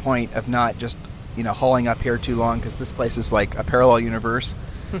have made a point of not just hauling up here too long because this place is like a parallel universe.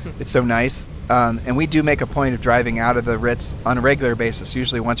 It's so nice, and we do make a point of driving out of the Ritz on a regular basis,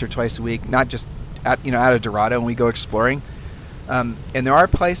 usually once or twice a week, not just out of Dorado, and we go exploring. And there are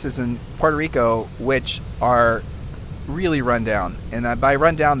places in Puerto Rico which are really run down, and by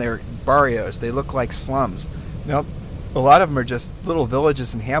run down, they're barrios. They look like slums. A lot of them are just little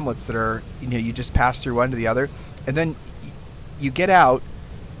villages and hamlets that are you just pass through one to the other. And then you get out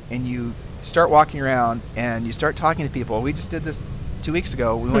and you start walking around and you start talking to people. We just did this 2 weeks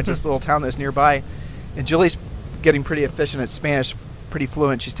ago. We went to this little town that's nearby, and Julie's getting pretty efficient at Spanish, pretty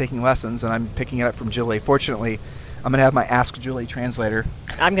fluent. She's taking lessons, and I'm picking it up from Julie. Fortunately, I'm going to have my Ask Julie translator.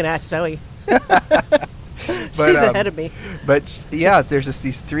 I'm going to ask Zoe. But, she's ahead of me. But yeah, there's just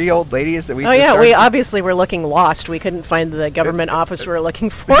these 3 old ladies that we. Oh yeah, we obviously were looking lost. We couldn't find the government office we were looking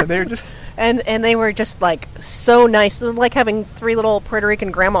for. They're just and they were just like so nice, like having 3 little Puerto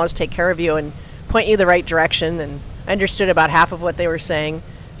Rican grandmas take care of you and point you the right direction. And I understood about half of what they were saying.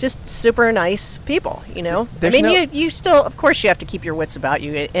 Just super nice people, you know. There's I mean, you still, of course, you have to keep your wits about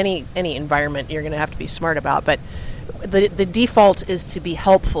you. Any environment, you're going to have to be smart about, but. The default is to be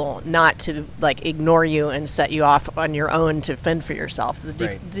helpful, not to like ignore you and set you off on your own to fend for yourself.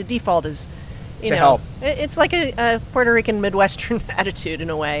 The default is, you know, help. It's like a Puerto Rican Midwestern attitude in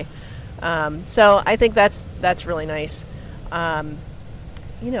a way. So I think that's really nice. You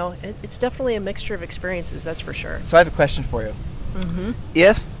know, it's definitely a mixture of experiences, that's for sure. So I have a question for you. Mm-hmm.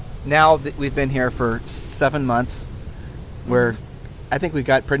 If now that we've been here for 7 months, where I think we've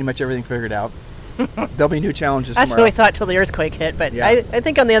got pretty much everything figured out. There'll be new challenges That's tomorrow. what we thought till the earthquake hit, but yeah. I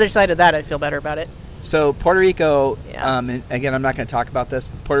think on the other side of that, I'd feel better about it. So Puerto Rico, Yeah. and again, I'm not going to talk about this.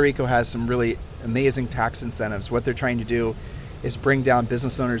 Puerto Rico has some really amazing tax incentives. What they're trying to do is bring down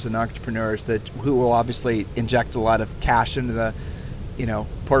business owners and entrepreneurs who will obviously inject a lot of cash into the,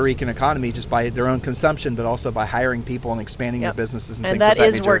 Puerto Rican economy just by their own consumption, but also by hiring people and expanding their businesses and things that of that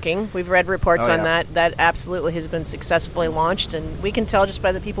is nature. working. We've read reports on yeah. that. That absolutely has been successfully launched, and we can tell just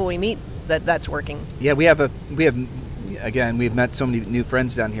by the people we meet that that's working. Yeah, we've met so many new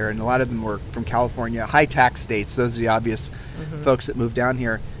friends down here, and a lot of them were from California, high tax states. Those are the obvious folks that moved down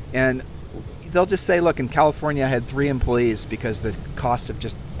here, and they'll just say, look, in California I had 3 employees because the cost of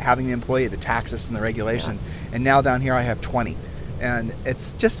just having the employee, the taxes and the regulation, and now down here I have 20. And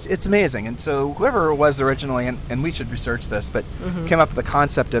it's amazing. And so whoever it was originally, and we should research this, but came up with the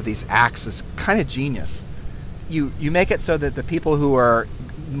concept of these acts is kind of genius. You make it so that the people who are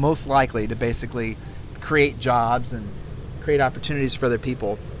most likely to basically create jobs and create opportunities for other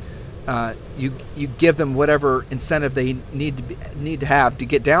people, you give them whatever incentive they need to have to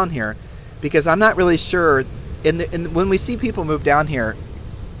get down here, because I'm not really sure. When we see people move down here,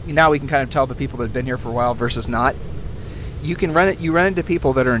 now we can kind of tell the people that have been here for a while versus not. You run into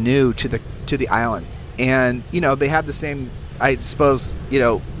people that are new to the island, and they have the same, I suppose,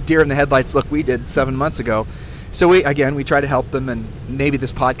 deer in the headlights look we did 7 months ago. So we try to help them, and maybe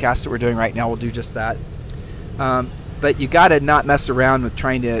this podcast that we're doing right now will do just that. But you got to not mess around with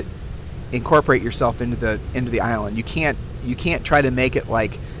trying to incorporate yourself into the island. You can't try to make it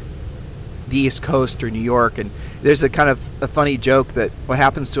like the East Coast or New York. And there's a kind of a funny joke that what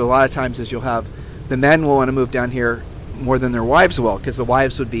happens to a lot of times is you'll have the men will want to move down here more than their wives will, because the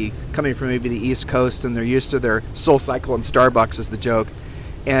wives would be coming from maybe the East Coast and they're used to their Soul Cycle and Starbucks is the joke.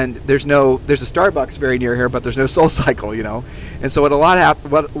 And there's a Starbucks very near here, but there's no Soul Cycle, And so what a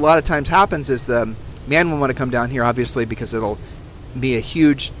lot of times happens is the man will want to come down here, obviously, because it'll be a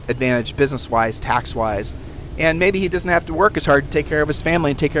huge advantage business-wise, tax-wise, and maybe he doesn't have to work as hard to take care of his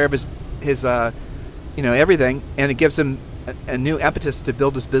family and take care of his everything, and it gives him a new impetus to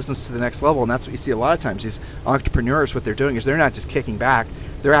build his business to the next level. And that's what you see a lot of times. These entrepreneurs, what they're doing is they're not just kicking back,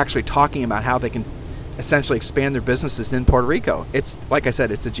 they're actually talking about how they can essentially expand their businesses in Puerto Rico. It's, like I said,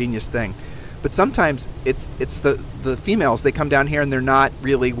 it's a genius thing. But sometimes it's the females, they come down here and they're not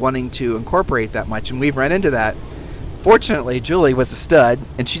really wanting to incorporate that much, and we've run into that. Fortunately, Julie was a stud,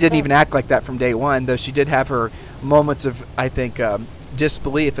 and she didn't even act like that from day one, though she did have her moments of, I think,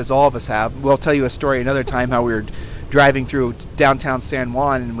 disbelief, as all of us have. We'll tell you a story another time how we were driving through downtown San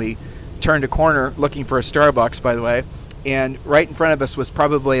Juan, and we turned a corner looking for a Starbucks, by the way, and right in front of us was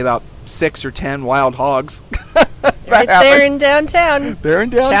probably about 6 or 10 wild hogs. Right there in downtown. They're in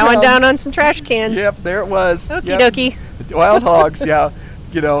downtown. Chowing down on some trash cans. Yep, there it was. Okie dokie. Wild hogs, yeah.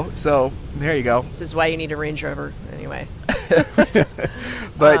 So there you go. This is why you need a Range Rover, anyway.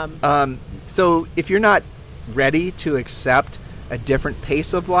 But so if you're not ready to accept a different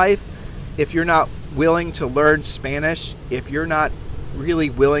pace of life, if you're not willing to learn Spanish, if you're not really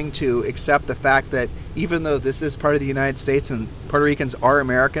willing to accept the fact that even though this is part of the United States and Puerto Ricans are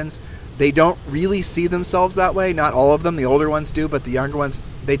Americans, they don't really see themselves that way. Not all of them. The older ones do, but the younger ones,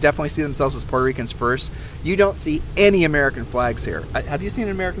 they definitely see themselves as Puerto Ricans first. You don't see any American flags here. Have you seen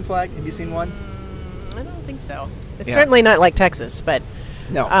an American flag? Have you seen one? I don't think so. It's certainly not like Texas, but...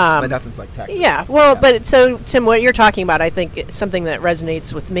 No, but nothing's like Texas. Yeah, well, but so, Tim, what you're talking about, I think it's something that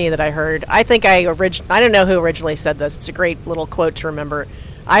resonates with me that I heard. I think I don't know who originally said this. It's a great little quote to remember.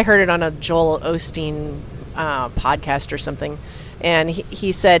 I heard it on a Joel Osteen podcast or something. And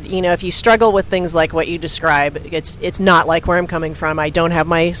he said, if you struggle with things like what you describe, it's not like where I'm coming from. I don't have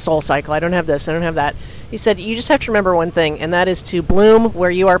my Soul Cycle. I don't have this. I don't have that. He said, you just have to remember one thing, and that is to bloom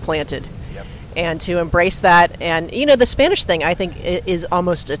where you are planted. Yep. and to embrace that. And, you know, the Spanish thing, I think, is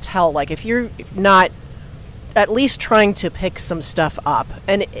almost a tell. Like, if you're not at least trying to pick some stuff up,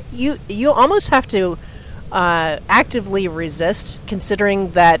 and you almost have to actively resist,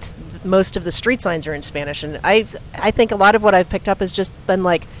 considering that most of the street signs are in Spanish. And I think a lot of what I've picked up has just been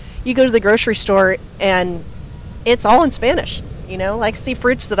like, you go to the grocery store and it's all in Spanish. You know, like, see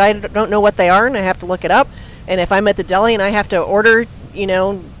fruits that I don't know what they are, and I have to look it up. And if I'm at the deli and I have to order, you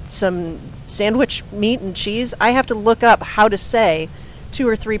know, some sandwich meat and cheese, I have to look up how to say 2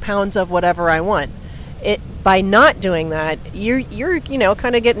 or 3 pounds of whatever I want. By not doing that, you're you know,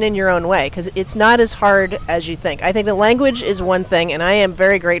 kind of getting in your own way, because it's not as hard as you think. I think the language is one thing, and I am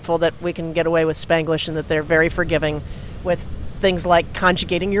very grateful that we can get away with Spanglish and that they're very forgiving with things like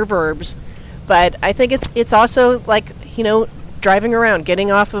conjugating your verbs. But I think it's also like, you know, driving around,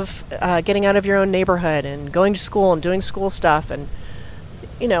 getting out of your own neighborhood and going to school and doing school stuff, and,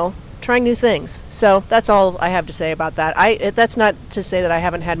 you know, trying new things. So that's all I have to say about that. That's not to say that I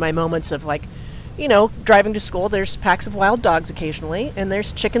haven't had my moments of, like, you know, driving to school, there's packs of wild dogs occasionally, and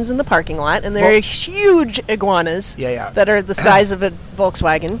there's chickens in the parking lot, and there are huge iguanas that are the size of a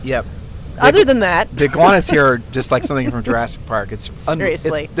Volkswagen. Yep. Other than that, the iguanas here are just like something from Jurassic Park. It's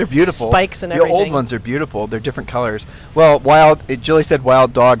seriously, they're beautiful. Spikes and everything. The old ones are beautiful. They're different colors. Well, Julie said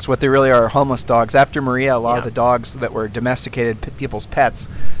wild dogs. What they really are homeless dogs. After Maria, a lot of the dogs that were domesticated people's pets,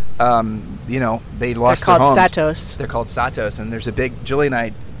 you know, they lost their homes. They're called Satos. They're called Satos, and there's a big. Julie and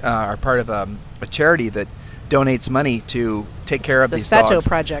I are part of a charity that donates money to take care of these dogs. The Sato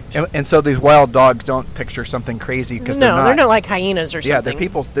Project. And so these wild dogs, don't picture something crazy, because they're not like hyenas or something.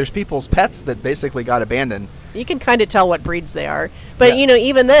 Yeah, there's people's pets that basically got abandoned. You can kind of tell what breeds they are. But, you know,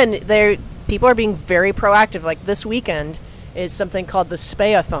 even then, people are being very proactive. Like, this weekend is something called the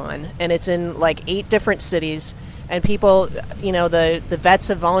Spay-a-thon, and it's in, like, 8 different cities. And people, you know, the vets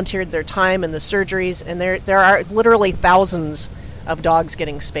have volunteered their time and the surgeries, and there are literally thousands of dogs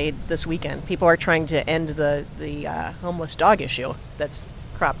getting spayed this weekend. People are trying to end the homeless dog issue that's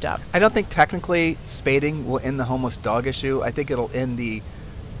cropped up. I don't think technically spading will end the homeless dog issue. I think it'll end the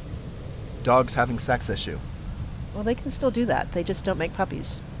dogs having sex issue. Well, they can still do that. They just don't make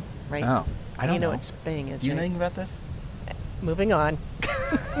puppies, right? Oh, I don't know. You know what spaying is, Do you know right? anything about this? Moving on.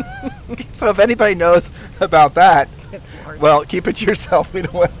 So if anybody knows about that, well, keep it to yourself. We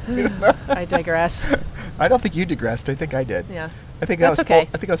don't know. I digress. I don't think you digressed. I think I did. Yeah. I think that's okay.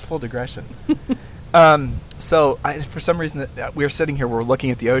 I think I was full digression. So for some reason, we were sitting here, we're looking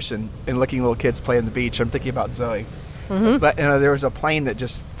at the ocean and looking at little kids play on the beach. I'm thinking about Zoe. Mm-hmm. But, you know, there was a plane that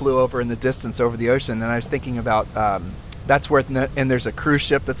just flew over in the distance over the ocean, and I was thinking about that's where, and there's a cruise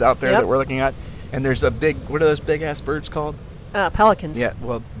ship that's out there that we're looking at, and there's a big, what are those big ass birds called? Pelicans. Yeah,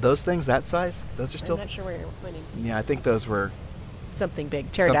 well, those things that size, those are still. I'm not sure where you're pointing. Yeah, I think those were something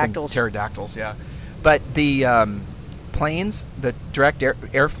big. Pterodactyls. Pterodactyls, yeah. But the planes, the direct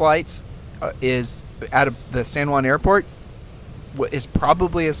air flights is out of the San Juan airport is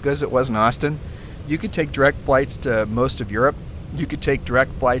probably as good as it was in Austin. You could take direct flights to most of Europe. You could take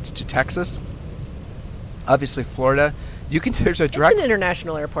direct flights to Texas. Obviously, Florida. There's a direct. It's an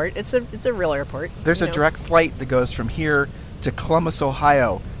international airport. It's a real airport. There's a direct flight that goes from here to Columbus,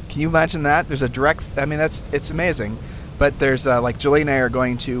 Ohio. Can you imagine that? There's a direct. I mean, it's amazing. But there's like Julie and I are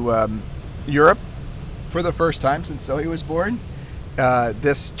going to Europe for the first time since Zoe was born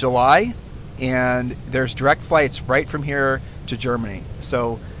this July, and there's direct flights right from here to Germany.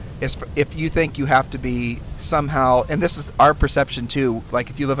 So if you think you have to be somehow, and this is our perception too, like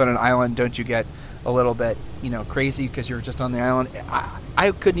if you live on an island, don't you get a little bit, you know, crazy because you're just on the island?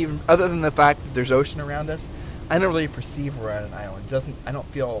 I couldn't even, other than the fact that there's ocean around us, I don't really perceive we're at an island. I don't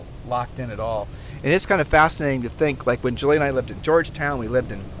feel locked in at all. And it's kind of fascinating to think, like when Julie and I lived in Georgetown, we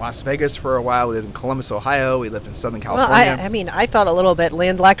lived in Las Vegas for a while, we lived in Columbus, Ohio, we lived in Southern California. Well, I mean, I felt a little bit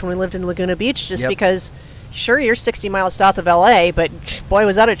landlocked when we lived in Laguna Beach just because, sure, you're 60 miles south of L.A., but boy,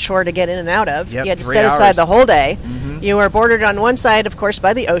 was that a chore to get in and out of. Yep, you had to 3 set aside hours. the whole day. Mm-hmm. You were bordered on one side, of course,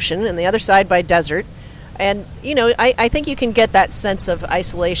 by the ocean, and the other side by desert. And, you know, I think you can get that sense of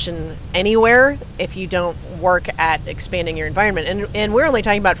isolation anywhere if you don't work at expanding your environment. And we're only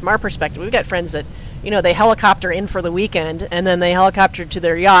talking about from our perspective. We've got friends that, you know, they helicopter in for the weekend, and then they helicopter to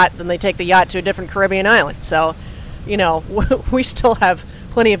their yacht, then they take the yacht to a different Caribbean island. So, you know, we still have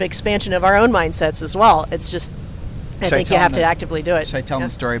plenty of expansion of our own mindsets as well. It's just, I think you have to actively do it. Should I tell them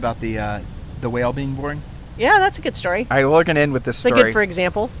the story about the whale being born? Yeah, that's a good story. All right, we're going to end with this story. It's a good for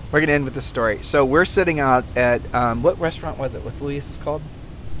example. We're going to end with this story. So we're sitting out at, what restaurant was it? What's Luis's called?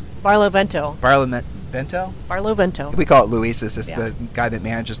 Barlovento. Barlovento? Barlovento. We call it Luis's. It's the guy that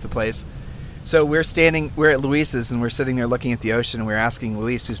manages the place. So we're at Luis's, and we're sitting there looking at the ocean, and we're asking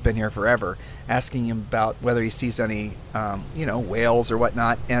Luis, who's been here forever, asking him about whether he sees any, whales or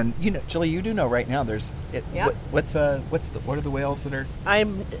whatnot. And Julie, you do know right now. There's what are the whales that are? I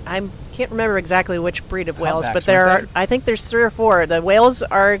can't remember exactly which breed of whales, Humpbacks, but there aren't are. I think there's 3 or 4. The whales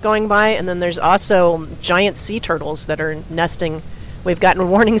are going by, and then there's also giant sea turtles that are nesting. We've gotten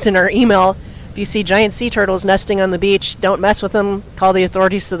warnings in our email. If you see giant sea turtles nesting on the beach, don't mess with them. Call the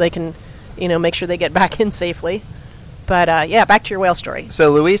authorities so they can, make sure they get back in safely. But, back to your whale story.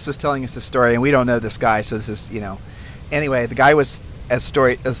 So Luis was telling us a story, and we don't know this guy, so this is, Anyway, the guy was, as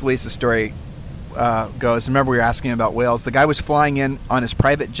Luis's story goes, remember we were asking him about whales, the guy was flying in on his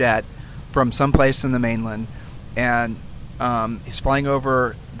private jet from someplace in the mainland, and he's flying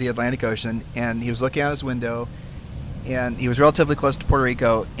over the Atlantic Ocean, and he was looking out his window, and he was relatively close to Puerto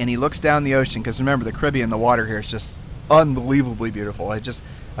Rico, and he looks down the ocean, because remember, the Caribbean, the water here is just unbelievably beautiful.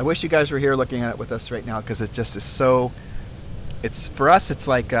 I wish you guys were here looking at it with us right now, because it just is so, for us, it's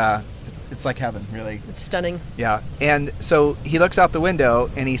like heaven, really. It's stunning. Yeah. And so he looks out the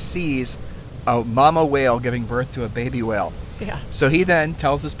window, and he sees a mama whale giving birth to a baby whale. Yeah. So he then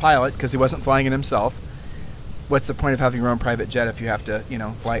tells his pilot, because he wasn't flying it himself, what's the point of having your own private jet if you have to,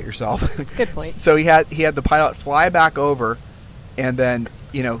 fly it yourself? Good point. So he had the pilot fly back over, and then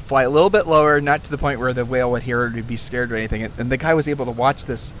fly a little bit lower, not to the point where the whale would hear it or be scared or anything. And the guy was able to watch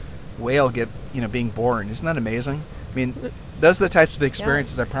this whale being born. Isn't that amazing? I mean, those are the types of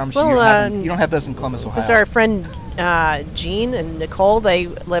experiences I promise you you don't have those in Columbus, Ohio. So our friend Jean and Nicole, they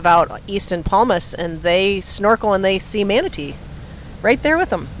live out east in Palmas, and they snorkel and they see manatee right there with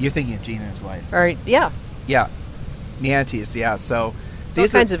them. You're thinking of Jean and his wife. Yeah. Yeah. Manatees, yeah. So all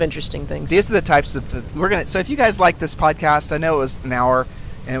kinds of interesting things. These are the types of so if you guys like this podcast, I know it was an hour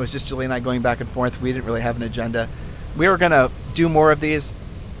and it was just Julie and I going back and forth. We didn't really have an agenda. We were going to do more of these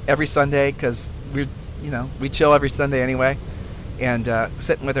every Sunday because we chill every Sunday anyway, and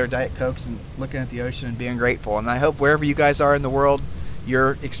sitting with our Diet Cokes and looking at the ocean and being grateful. And I hope wherever you guys are in the world,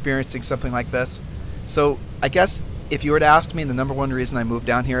 you're experiencing something like this. So I guess if you were to ask me, the number one reason I moved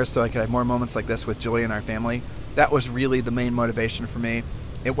down here is so I could have more moments like this with Julie and our family. That was really the main motivation for me.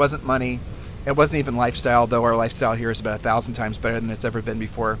 It wasn't money. It wasn't even lifestyle, though our lifestyle here is about 1,000 times better than it's ever been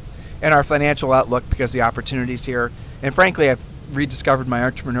before. And our financial outlook, because the opportunities here. And frankly, I've rediscovered my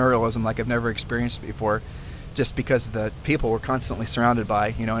entrepreneurialism like I've never experienced before, just because the people we're constantly surrounded by,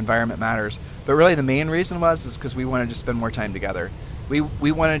 environment matters. But really the main reason is because we wanted to spend more time together. We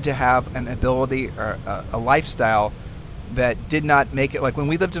wanted to have an ability or a lifestyle that did not make it, like when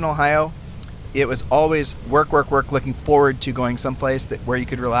we lived in Ohio, it was always work, looking forward to going someplace where you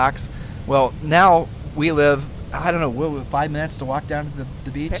could relax. Well, now we live, 5 minutes to walk down to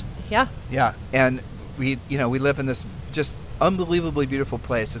the beach? Yeah. Yeah, and we live in this just unbelievably beautiful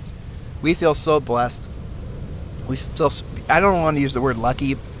place. We feel so blessed. I don't want to use the word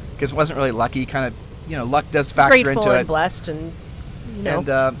lucky, because it wasn't really lucky, kind of, luck does factor into it. Grateful and blessed and,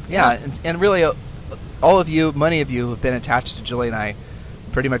 and really all of you, many of you have been attached to Julie and I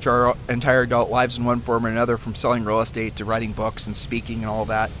pretty much our entire adult lives in one form or another, from selling real estate to writing books and speaking and all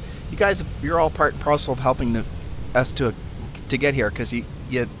that. You guys, you're all part and parcel of helping us to get here, because you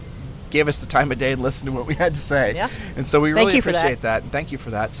gave us the time of day and listened to what we had to say. Yeah. And so we really appreciate that. And thank you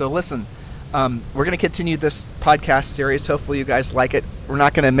for that. So listen, we're going to continue this podcast series. Hopefully you guys like it. We're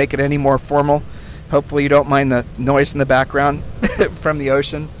not going to make it any more formal. Hopefully you don't mind the noise in the background from the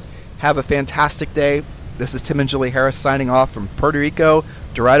ocean. Have a fantastic day. This is Tim and Julie Harris signing off from Puerto Rico,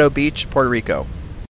 Dorado Beach, Puerto Rico.